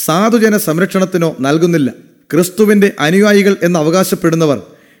സാധുജന സംരക്ഷണത്തിനോ നൽകുന്നില്ല. ക്രിസ്തുവിന്റെ അനുയായികൾ എന്ന് അവകാശപ്പെടുന്നവർ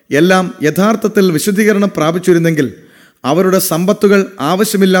എല്ലാം യഥാർത്ഥത്തിൽ വിശുദ്ധീകരണം പ്രാപിച്ചിരുന്നെങ്കിൽ അവരുടെ സമ്പത്തുകൾ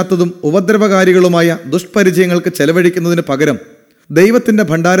ആവശ്യമില്ലാത്തതും ഉപദ്രവകാരികളുമായ ദുഷ്പരിചയങ്ങൾക്ക് ചെലവഴിക്കുന്നതിന് പകരം ദൈവത്തിന്റെ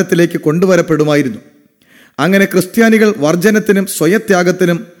ഭണ്ഡാരത്തിലേക്ക് കൊണ്ടുവരപ്പെടുമായിരുന്നു. അങ്ങനെ ക്രിസ്ത്യാനികൾ വർജനത്തിനും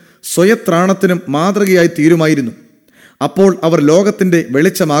സ്വയത്യാഗത്തിനും സ്വയത്രാണത്തിനും മാതൃകയായി തീരുമായിരുന്നു. അപ്പോൾ അവർ ലോകത്തിന്റെ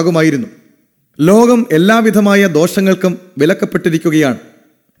വെളിച്ചമാകുമായിരുന്നു. ലോകം എല്ലാവിധമായ ദോഷങ്ങൾക്കും വിലക്കപ്പെട്ടിരിക്കുകയാണ്.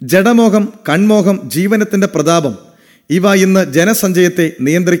 ജഡമോഹം, കൺമോഹം, ജീവനത്തിന്റെ പ്രതാപം ഇവ ഇന്ന് ജനസഞ്ചയത്തെ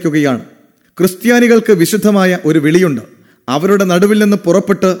നിയന്ത്രിക്കുകയാണ്. ക്രിസ്ത്യാനികൾക്ക് വിശുദ്ധമായ ഒരു വിളിയുണ്ട്. അവരുടെ നടുവിൽ നിന്ന്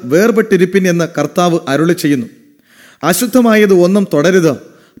പുറപ്പെട്ട് വേർപെട്ടിരിപ്പിൻ എന്ന് കർത്താവ് അരുളി ചെയ്യുന്നു. അശുദ്ധമായത് ഒന്നും തുടരുത്,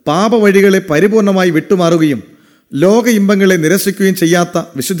 പാപവഴികളെ പരിപൂർണമായി വിട്ടുമാറുകയും ലോക ഇമ്പങ്ങളെ നിരസിക്കുകയും ചെയ്യാത്ത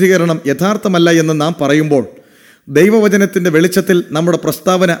വിശുദ്ധീകരണം യഥാർത്ഥമല്ല എന്ന് നാം പറയുമ്പോൾ ദൈവവചനത്തിന്റെ വെളിച്ചത്തിൽ നമ്മുടെ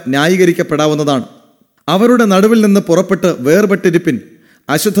പ്രസ്താവന ന്യായീകരിക്കപ്പെടാവുന്നതാണ്. അവരുടെ നടുവിൽ നിന്ന് പുറപ്പെട്ട് വേർപെട്ടിരിപ്പിൻ,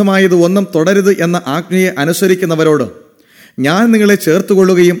 അശുദ്ധമായത് ഒന്നും തുടരുത് എന്ന ആജ്ഞയെ അനുസരിക്കുന്നവരോട് ഞാൻ നിങ്ങളെ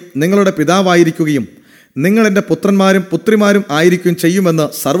ചേർത്തുകൊള്ളുകയും നിങ്ങളുടെ പിതാവായിരിക്കുകയും നിങ്ങൾ എൻ്റെ പുത്രന്മാരും പുത്രിമാരും ആയിരിക്കുകയും ചെയ്യുമെന്ന്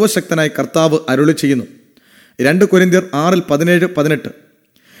സർവശക്തനായ കർത്താവ് അരുളി ചെയ്യുന്നു. 2 കൊരിന്ത്യർ 6:17-18.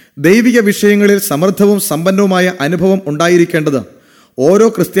 ദൈവിക വിഷയങ്ങളിൽ സമൃദ്ധവും സമ്പന്നവുമായ അനുഭവം ഉണ്ടായിരിക്കേണ്ടത് ഓരോ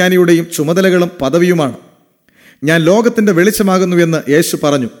ക്രിസ്ത്യാനിയുടെയും ചുമതലകളും പദവിയുമാണ്. ഞാൻ ലോകത്തിന്റെ വെളിച്ചമാകുന്നുവെന്ന് യേശു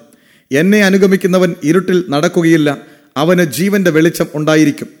പറഞ്ഞു. എന്നെ അനുഗമിക്കുന്നവൻ ഇരുട്ടിൽ നടക്കുകയില്ല, അവന് ജീവന്റെ വെളിച്ചം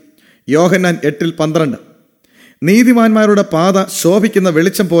ഉണ്ടായിരിക്കും. യോഹന്നാൻ 8:12. നീതിമാന്മാരുടെ പാത ശോഭിക്കുന്ന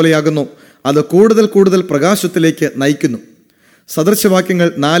വെളിച്ചം പോലെയാകുന്നു, അത് കൂടുതൽ കൂടുതൽ പ്രകാശത്തിലേക്ക് നയിക്കുന്നു. സദൃശവാക്യങ്ങൾ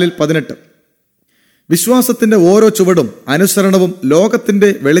 4:18. വിശ്വാസത്തിന്റെ ഓരോ ചുവടും അനുസരണവും ലോകത്തിന്റെ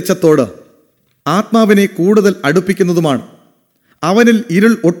വെളിച്ചത്തോട് ആത്മാവിനെ കൂടുതൽ അടുപ്പിക്കുന്നതുമാണ്. അവനിൽ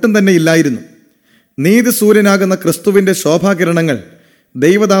ഇരുൾ ഒട്ടും തന്നെ ഇല്ലായിരുന്നു. നീതി സൂര്യനാകുന്ന ക്രിസ്തുവിന്റെ ശോഭാകിരണങ്ങൾ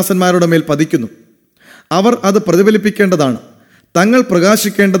ദൈവദാസന്മാരുടെ മേൽ പതിക്കുന്നു. അവർ അത് പ്രതിഫലിപ്പിക്കേണ്ടതാണ്. തങ്ങൾ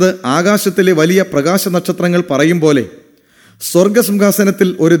പ്രകാശിക്കേണ്ടത് ആകാശത്തിലെ വലിയ പ്രകാശ നക്ഷത്രങ്ങൾ പറയും പോലെ സ്വർഗസിംഹാസനത്തിൽ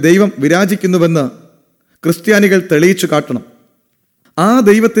ഒരു ദൈവം വിരാജിക്കുന്നുവെന്ന് ക്രിസ്ത്യാനികൾ തെളിയിച്ചു കാട്ടണം. ആ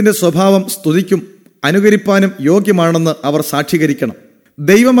ദൈവത്തിന്റെ സ്വഭാവം സ്തുതിക്കും അനുകരിപ്പാനും യോഗ്യമാണെന്ന് അവർ സാക്ഷീകരിക്കണം.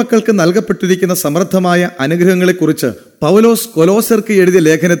 ദൈവമക്കൾക്ക് നൽകപ്പെട്ടിരിക്കുന്ന സമൃദ്ധമായ അനുഗ്രഹങ്ങളെക്കുറിച്ച് പൗലോസ് കൊലോസ്യർക്ക് എഴുതിയ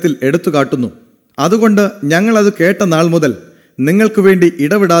ലേഖനത്തിൽ എടുത്തുകാട്ടുന്നു. അതുകൊണ്ട് ഞങ്ങൾ അത് കേട്ട നാൾ മുതൽ നിങ്ങൾക്ക് വേണ്ടി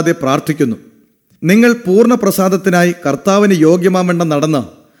ഇടവിടാതെ പ്രാർത്ഥിക്കുന്നു. നിങ്ങൾ പൂർണ്ണ പ്രസാദത്തിനായി കർത്താവിന് യോഗ്യമാമെണ്ണം നടന്ന്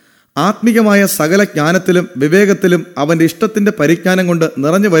ആത്മീകമായ സകല ജ്ഞാനത്തിലും വിവേകത്തിലും അവന്റെ ഇഷ്ടത്തിന്റെ പരിജ്ഞാനം കൊണ്ട്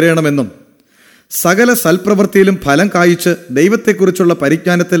നിറഞ്ഞു വരണമെന്നും സകല സൽപ്രവൃത്തിയിലും ഫലം കായിച്ച് ദൈവത്തെക്കുറിച്ചുള്ള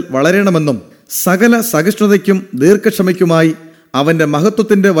പരിജ്ഞാനത്തിൽ വളരണമെന്നും സകല സഹിഷ്ണുതയ്ക്കും ദീർഘക്ഷമയ്ക്കുമായി അവന്റെ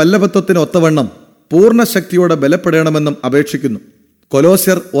മഹത്വത്തിന്റെ വല്ലഭത്വത്തിന് ഒത്തവണ്ണം പൂർണ്ണ ശക്തിയോടെ ബലപ്പെടണമെന്നും അപേക്ഷിക്കുന്നു.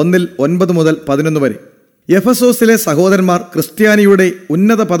 കൊലോസ്യർ 1:9-11 വരെ. എഫെസോസിലെ സഹോദരന്മാർ ക്രിസ്ത്യാനിയുടെ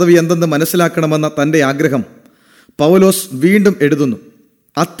ഉന്നത പദവി എന്തെന്ന് മനസ്സിലാക്കണമെന്ന തന്റെ ആഗ്രഹം പൗലോസ് വീണ്ടും എഴുതുന്നു.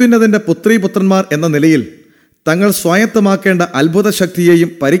 അത്യുന്നതന്റെ പുത്രീപുത്രന്മാർ എന്ന നിലയിൽ തങ്ങൾ സ്വായത്തമാക്കേണ്ട അത്ഭുത ശക്തിയെയും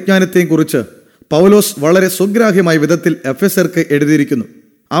പരിജ്ഞാനത്തെയും കുറിച്ച് പൗലോസ് വളരെ സുഗ്രാഹ്യമായ വിധത്തിൽ എഫെസ്യർക്ക് എഴുതിയിരിക്കുന്നു.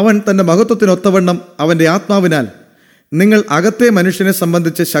 അവൻ തന്റെ മഹത്വത്തിനൊത്തവണ്ണം അവന്റെ ആത്മാവിനാൽ നിങ്ങൾ അകത്തെ മനുഷ്യനെ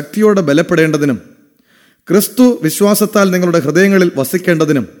സംബന്ധിച്ച് ശക്തിയോടെ ബലപ്പെടേണ്ടതിനും ക്രിസ്തു വിശ്വാസത്താൽ നിങ്ങളുടെ ഹൃദയങ്ങളിൽ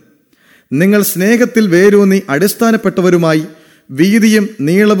വസിക്കേണ്ടതിനും നിങ്ങൾ സ്നേഹത്തിൽ വേരൂന്നി അടിസ്ഥാനപ്പെട്ടവരുമായി വീതിയും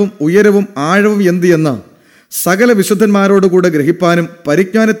നീളവും ഉയരവും ആഴവും എന്ത് എന്ന് സകല വിശുദ്ധന്മാരോടുകൂടെ ഗ്രഹിപ്പാനും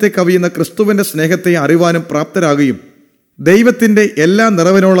പരിജ്ഞാനത്തെ കവിയുന്ന ക്രിസ്തുവിന്റെ സ്നേഹത്തെ അറിവാനും പ്രാപ്തരാകുകയും ദൈവത്തിന്റെ എല്ലാ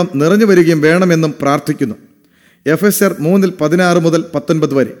നിറവിനോളം നിറഞ്ഞു വരികയും വേണമെന്നും പ്രാർത്ഥിക്കുന്നു. എഫെസ്യർ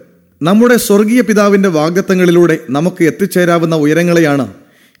 3:16-19 വരെ. നമ്മുടെ സ്വർഗീയ പിതാവിന്റെ വാഗ്ദത്തങ്ങളിലൂടെ നമുക്ക് എത്തിച്ചേരാവുന്ന ഉയരങ്ങളെയാണ്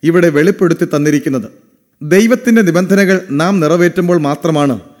ഇവിടെ വെളിപ്പെടുത്തി തന്നിരിക്കുന്നത്. ദൈവത്തിന്റെ നിബന്ധനകൾ നാം നിറവേറ്റുമ്പോൾ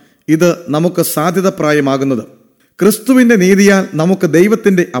മാത്രമാണ് ഇത് നമുക്ക് സാധ്യതപ്രായമാകുന്നത്. ക്രിസ്തുവിന്റെ നീതിയാൽ നമുക്ക്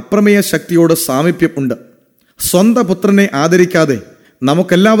ദൈവത്തിന്റെ അപ്രമേയ ശക്തിയോട് സാമീപ്യം ഉണ്ട്. സ്വന്തം പുത്രനെ ആദരിക്കാതെ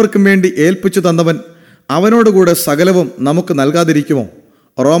നമുക്കെല്ലാവർക്കും വേണ്ടി ഏൽപ്പിച്ചു തന്നവൻ അവനോടുകൂടെ സകലവും നമുക്ക് നൽകാതിരിക്കുമോ?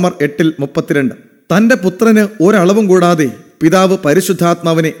 റോമർ 8:32. തന്റെ പുത്രന് ഒരളവും കൂടാതെ പിതാവ്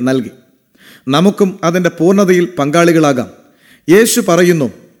പരിശുദ്ധാത്മാവിനെ നൽകി. നമുക്കും അതിന്റെ പൂർണ്ണതയിൽ പങ്കാളികളാകാം. യേശു പറയുന്നു,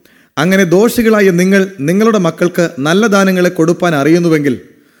 അങ്ങനെ ദോഷികളായ നിങ്ങൾ നിങ്ങളുടെ മക്കൾക്ക് നല്ല ദാനങ്ങളെ കൊടുപ്പാൻ അറിയുന്നുവെങ്കിൽ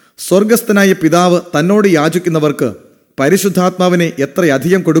സ്വർഗസ്ഥനായ പിതാവ് തന്നോട് യാചിക്കുന്നവർക്ക് പരിശുദ്ധാത്മാവിനെ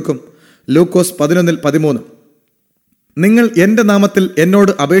എത്രയധികം കൊടുക്കും. ലൂക്കോസ് 11:13. നിങ്ങൾ എൻ്റെ നാമത്തിൽ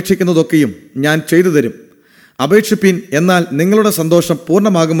എന്നോട് അപേക്ഷിക്കുന്നതൊക്കെയും ഞാൻ ചെയ്തു തരും. അപേക്ഷിപ്പീൻ, എന്നാൽ നിങ്ങളുടെ സന്തോഷം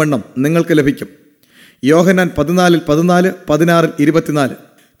പൂർണ്ണമാകും നിങ്ങൾക്ക് ലഭിക്കും. യോഹന്നാൻ 14:14, 16:24.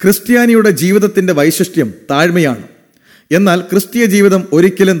 ക്രിസ്ത്യാനിയുടെ ജീവിതത്തിന്റെ വൈശിഷ്ട്യം താഴ്മയാണ്. എന്നാൽ ക്രിസ്തീയ ജീവിതം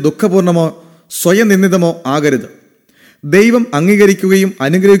ഒരിക്കലും ദുഃഖപൂർണമോ സ്വയനിന്ദിതമോ ആകരുത്. ദൈവം അംഗീകരിക്കുകയും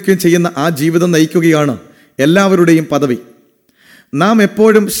അനുഗ്രഹിക്കുകയും ചെയ്യുന്ന ആ ജീവിതം നയിക്കുകയാണ് എല്ലാവരുടെയും പദവി. നാം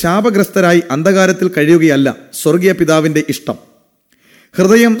എപ്പോഴും ശാപഗ്രസ്തരായി അന്ധകാരത്തിൽ കഴിയുകയല്ല സ്വർഗീയ പിതാവിന്റെ ഇഷ്ടം.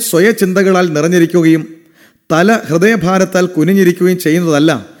 ഹൃദയം സ്വയചിന്തകളാൽ നിറഞ്ഞിരിക്കുകയും തല ഹൃദയഭാരത്താൽ കുനിഞ്ഞിരിക്കുകയും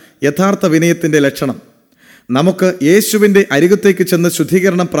ചെയ്യുന്നതല്ല യഥാർത്ഥ വിനയത്തിന്റെ ലക്ഷണം. നമുക്ക് യേശുവിന്റെ അരികത്തേക്ക് ചെന്ന്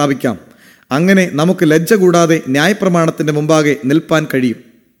ശുദ്ധീകരണം പ്രാപിക്കാം. അങ്ങനെ നമുക്ക് ലജ്ജ കൂടാതെ ന്യായപ്രമാണത്തിന്റെ മുമ്പാകെ നിൽപ്പാൻ കഴിയും.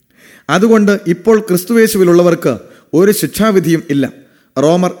 അതുകൊണ്ട് ഇപ്പോൾ ക്രിസ്തുയേശുവിലുള്ളവർക്ക് ഒരു ശിക്ഷാവിധിയും ഇല്ല.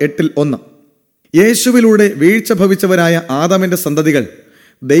 റോമർ 8:1. യേശുവിലൂടെ വീഴ്ച ഭവിച്ചവരായ ആദാമിന്റെ സന്തതികൾ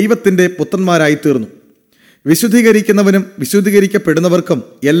ദൈവത്തിന്റെ പുത്രന്മാരായിത്തീർന്നു. വിശുദ്ധീകരിക്കുന്നവനും വിശുദ്ധീകരിക്കപ്പെടുന്നവർക്കും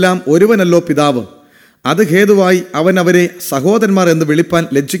എല്ലാം ഒരുവനല്ലോ പിതാവ്. അത് ഹേതുവായി അവൻ അവരെ സഹോദരന്മാർ എന്ന് വിളിപ്പാൻ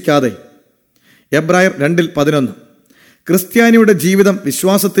ലജ്ജിക്കാതെ. എബ്രായർ 2:11. ക്രിസ്ത്യാനിയുടെ ജീവിതം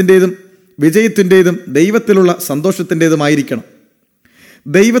വിശ്വാസത്തിൻ്റെതും വിജയത്തിൻ്റെതും ദൈവത്തിലുള്ള സന്തോഷത്തിൻ്റെതുമായിരിക്കണം.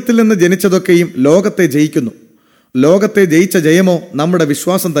 ദൈവത്തിൽ നിന്ന് ജനിച്ചതൊക്കെയും ലോകത്തെ ജയിക്കുന്നു. ലോകത്തെ ജയിച്ച ജയമോ നമ്മുടെ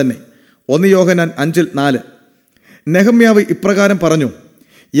വിശ്വാസം തന്നെ. 1 യോഹന്നാൻ 5:4. നെഹമ്യാവ് ഇപ്രകാരം പറഞ്ഞു,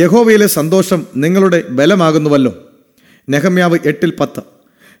 യഹോവയിലെ സന്തോഷം നിങ്ങളുടെ ബലമാകുന്നുവല്ലോ. നെഹമ്യാവ് 8:10.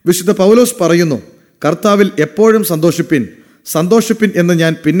 വിശുദ്ധ പൗലോസ് പറയുന്നു, കർത്താവിൽ എപ്പോഴും സന്തോഷിപ്പിൻ, സന്തോഷിപ്പിൻ എന്ന്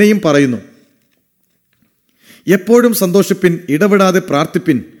ഞാൻ പിന്നെയും പറയുന്നു. എപ്പോഴും സന്തോഷിപ്പിൻ, ഇടപെടാതെ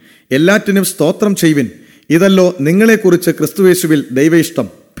പ്രാർത്ഥിപ്പിൻ, എല്ലാറ്റിനും സ്തോത്രം ചെയ്യുവിൻ, ഇതല്ലോ നിങ്ങളെക്കുറിച്ച് ക്രിസ്തുയേശുവിൽ ദൈവ ഇഷ്ടം.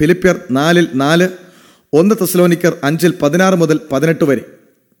 ഫിലിപ്പ്യർ 4:4, 1 തെസ്സലോനിക്കർ 5:16-18 വരെ.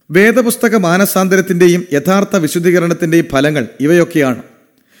 വേദപുസ്തക മാനസാന്തരത്തിന്റെയും യഥാർത്ഥ വിശുദ്ധീകരണത്തിന്റെയും ഫലങ്ങൾ ഇവയൊക്കെയാണ്.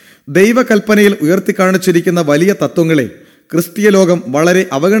 ദൈവകൽപ്പനയിൽ ഉയർത്തിക്കാണിച്ചിരിക്കുന്ന വലിയ തത്വങ്ങളെ ക്രിസ്തീയ ലോകം വളരെ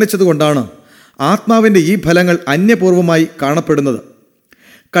അവഗണിച്ചതുകൊണ്ടാണ് ആത്മാവിന്റെ ഈ ഫലങ്ങൾ അന്യപൂർവമായി കാണപ്പെടുന്നത്.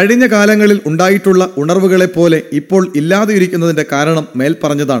 കഴിഞ്ഞ കാലങ്ങളിൽ ഉണ്ടായിട്ടുള്ള ഉണർവുകളെപ്പോലെ ഇപ്പോൾ ഇല്ലാതെയിരിക്കുന്നതിന്റെ കാരണം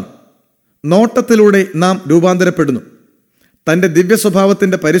മേൽപ്പറഞ്ഞതാണ്. നോട്ടത്തിലൂടെ നാം രൂപാന്തരപ്പെടുന്നു. തന്റെ ദിവ്യ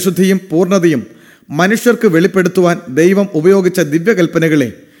സ്വഭാവത്തിന്റെ പരിശുദ്ധിയും പൂർണ്ണതയും മനുഷ്യർക്ക് വെളിപ്പെടുത്തുവാൻ ദൈവം ഉപയോഗിച്ച ദിവ്യകൽപ്പനകളെ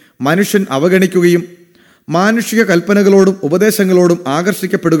മനുഷ്യൻ അവഗണിക്കുകയും മാനുഷിക കൽപ്പനകളോടും ഉപദേശങ്ങളോടും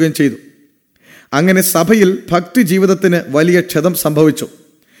ആകർഷിക്കപ്പെടുകയും ചെയ്തു. അങ്ങനെ സഭയിൽ ഭക്തി ജീവിതത്തിന് വലിയ ക്ഷതം സംഭവിച്ചു.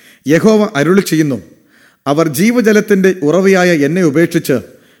 യഹോവ അരുളി ചെയ്യുന്നു, അവർ ജീവജലത്തിന്റെ ഉറവയായ എന്നെ ഉപേക്ഷിച്ച്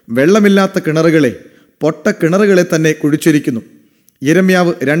വെള്ളമില്ലാത്ത കിണറുകളെ, പൊട്ട കിണറുകളെ തന്നെ കുഴിച്ചിരിക്കുന്നു.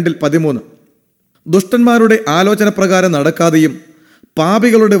 യിരെമ്യാവ് 2:13. ദുഷ്ടന്മാരുടെ ആലോചന പ്രകാരം നടക്കാതെയും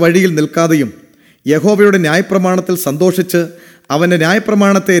പാപികളുടെ വഴിയിൽ നിൽക്കാതെയും യഹോവയുടെ ന്യായപ്രമാണത്തിൽ സന്തോഷിച്ച് അവന്റെ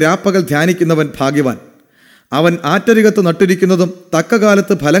ന്യായപ്രമാണത്തെ രാപ്പകൽ ധ്യാനിക്കുന്നവൻ ഭാഗ്യവാൻ. അവൻ ആറ്റരികത്ത് നട്ടിരിക്കുന്നതും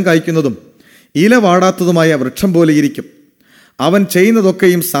തക്കകാലത്ത് ഫലം കായ്ക്കുന്നതും ഇല വാടാത്തതുമായ വൃക്ഷം പോലെയിരിക്കും. അവൻ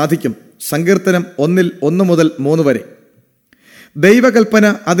ചെയ്യുന്നതൊക്കെയും സാധിക്കും. സങ്കീർത്തനം 1:1-3 വരെ. ദൈവകൽപ്പന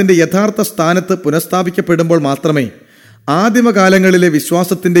അതിൻ്റെ യഥാർത്ഥ സ്ഥാനത്ത് പുനഃസ്ഥാപിക്കപ്പെടുമ്പോൾ മാത്രമേ ആദിമകാലങ്ങളിലെ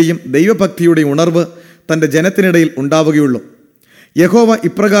വിശ്വാസത്തിൻ്റെയും ദൈവഭക്തിയുടെയും ഉണർവ് തൻ്റെ ജനത്തിനിടയിൽ ഉണ്ടാവുകയുള്ളൂ. യഹോവ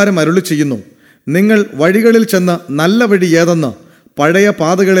ഇപ്രകാരം അരുളി ചെയ്യുന്നു, നിങ്ങൾ വഴികളിൽ ചെന്ന് നല്ല വഴി ഏതെന്ന് പഴയ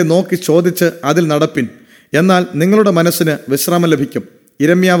പാതകളെ നോക്കി ചോദിച്ച് അതിൽ നടപ്പിൻ. എന്നാൽ നിങ്ങളുടെ മനസ്സിന് വിശ്രാമം ലഭിക്കും.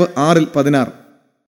 യിരെമ്യാവ് 6:16.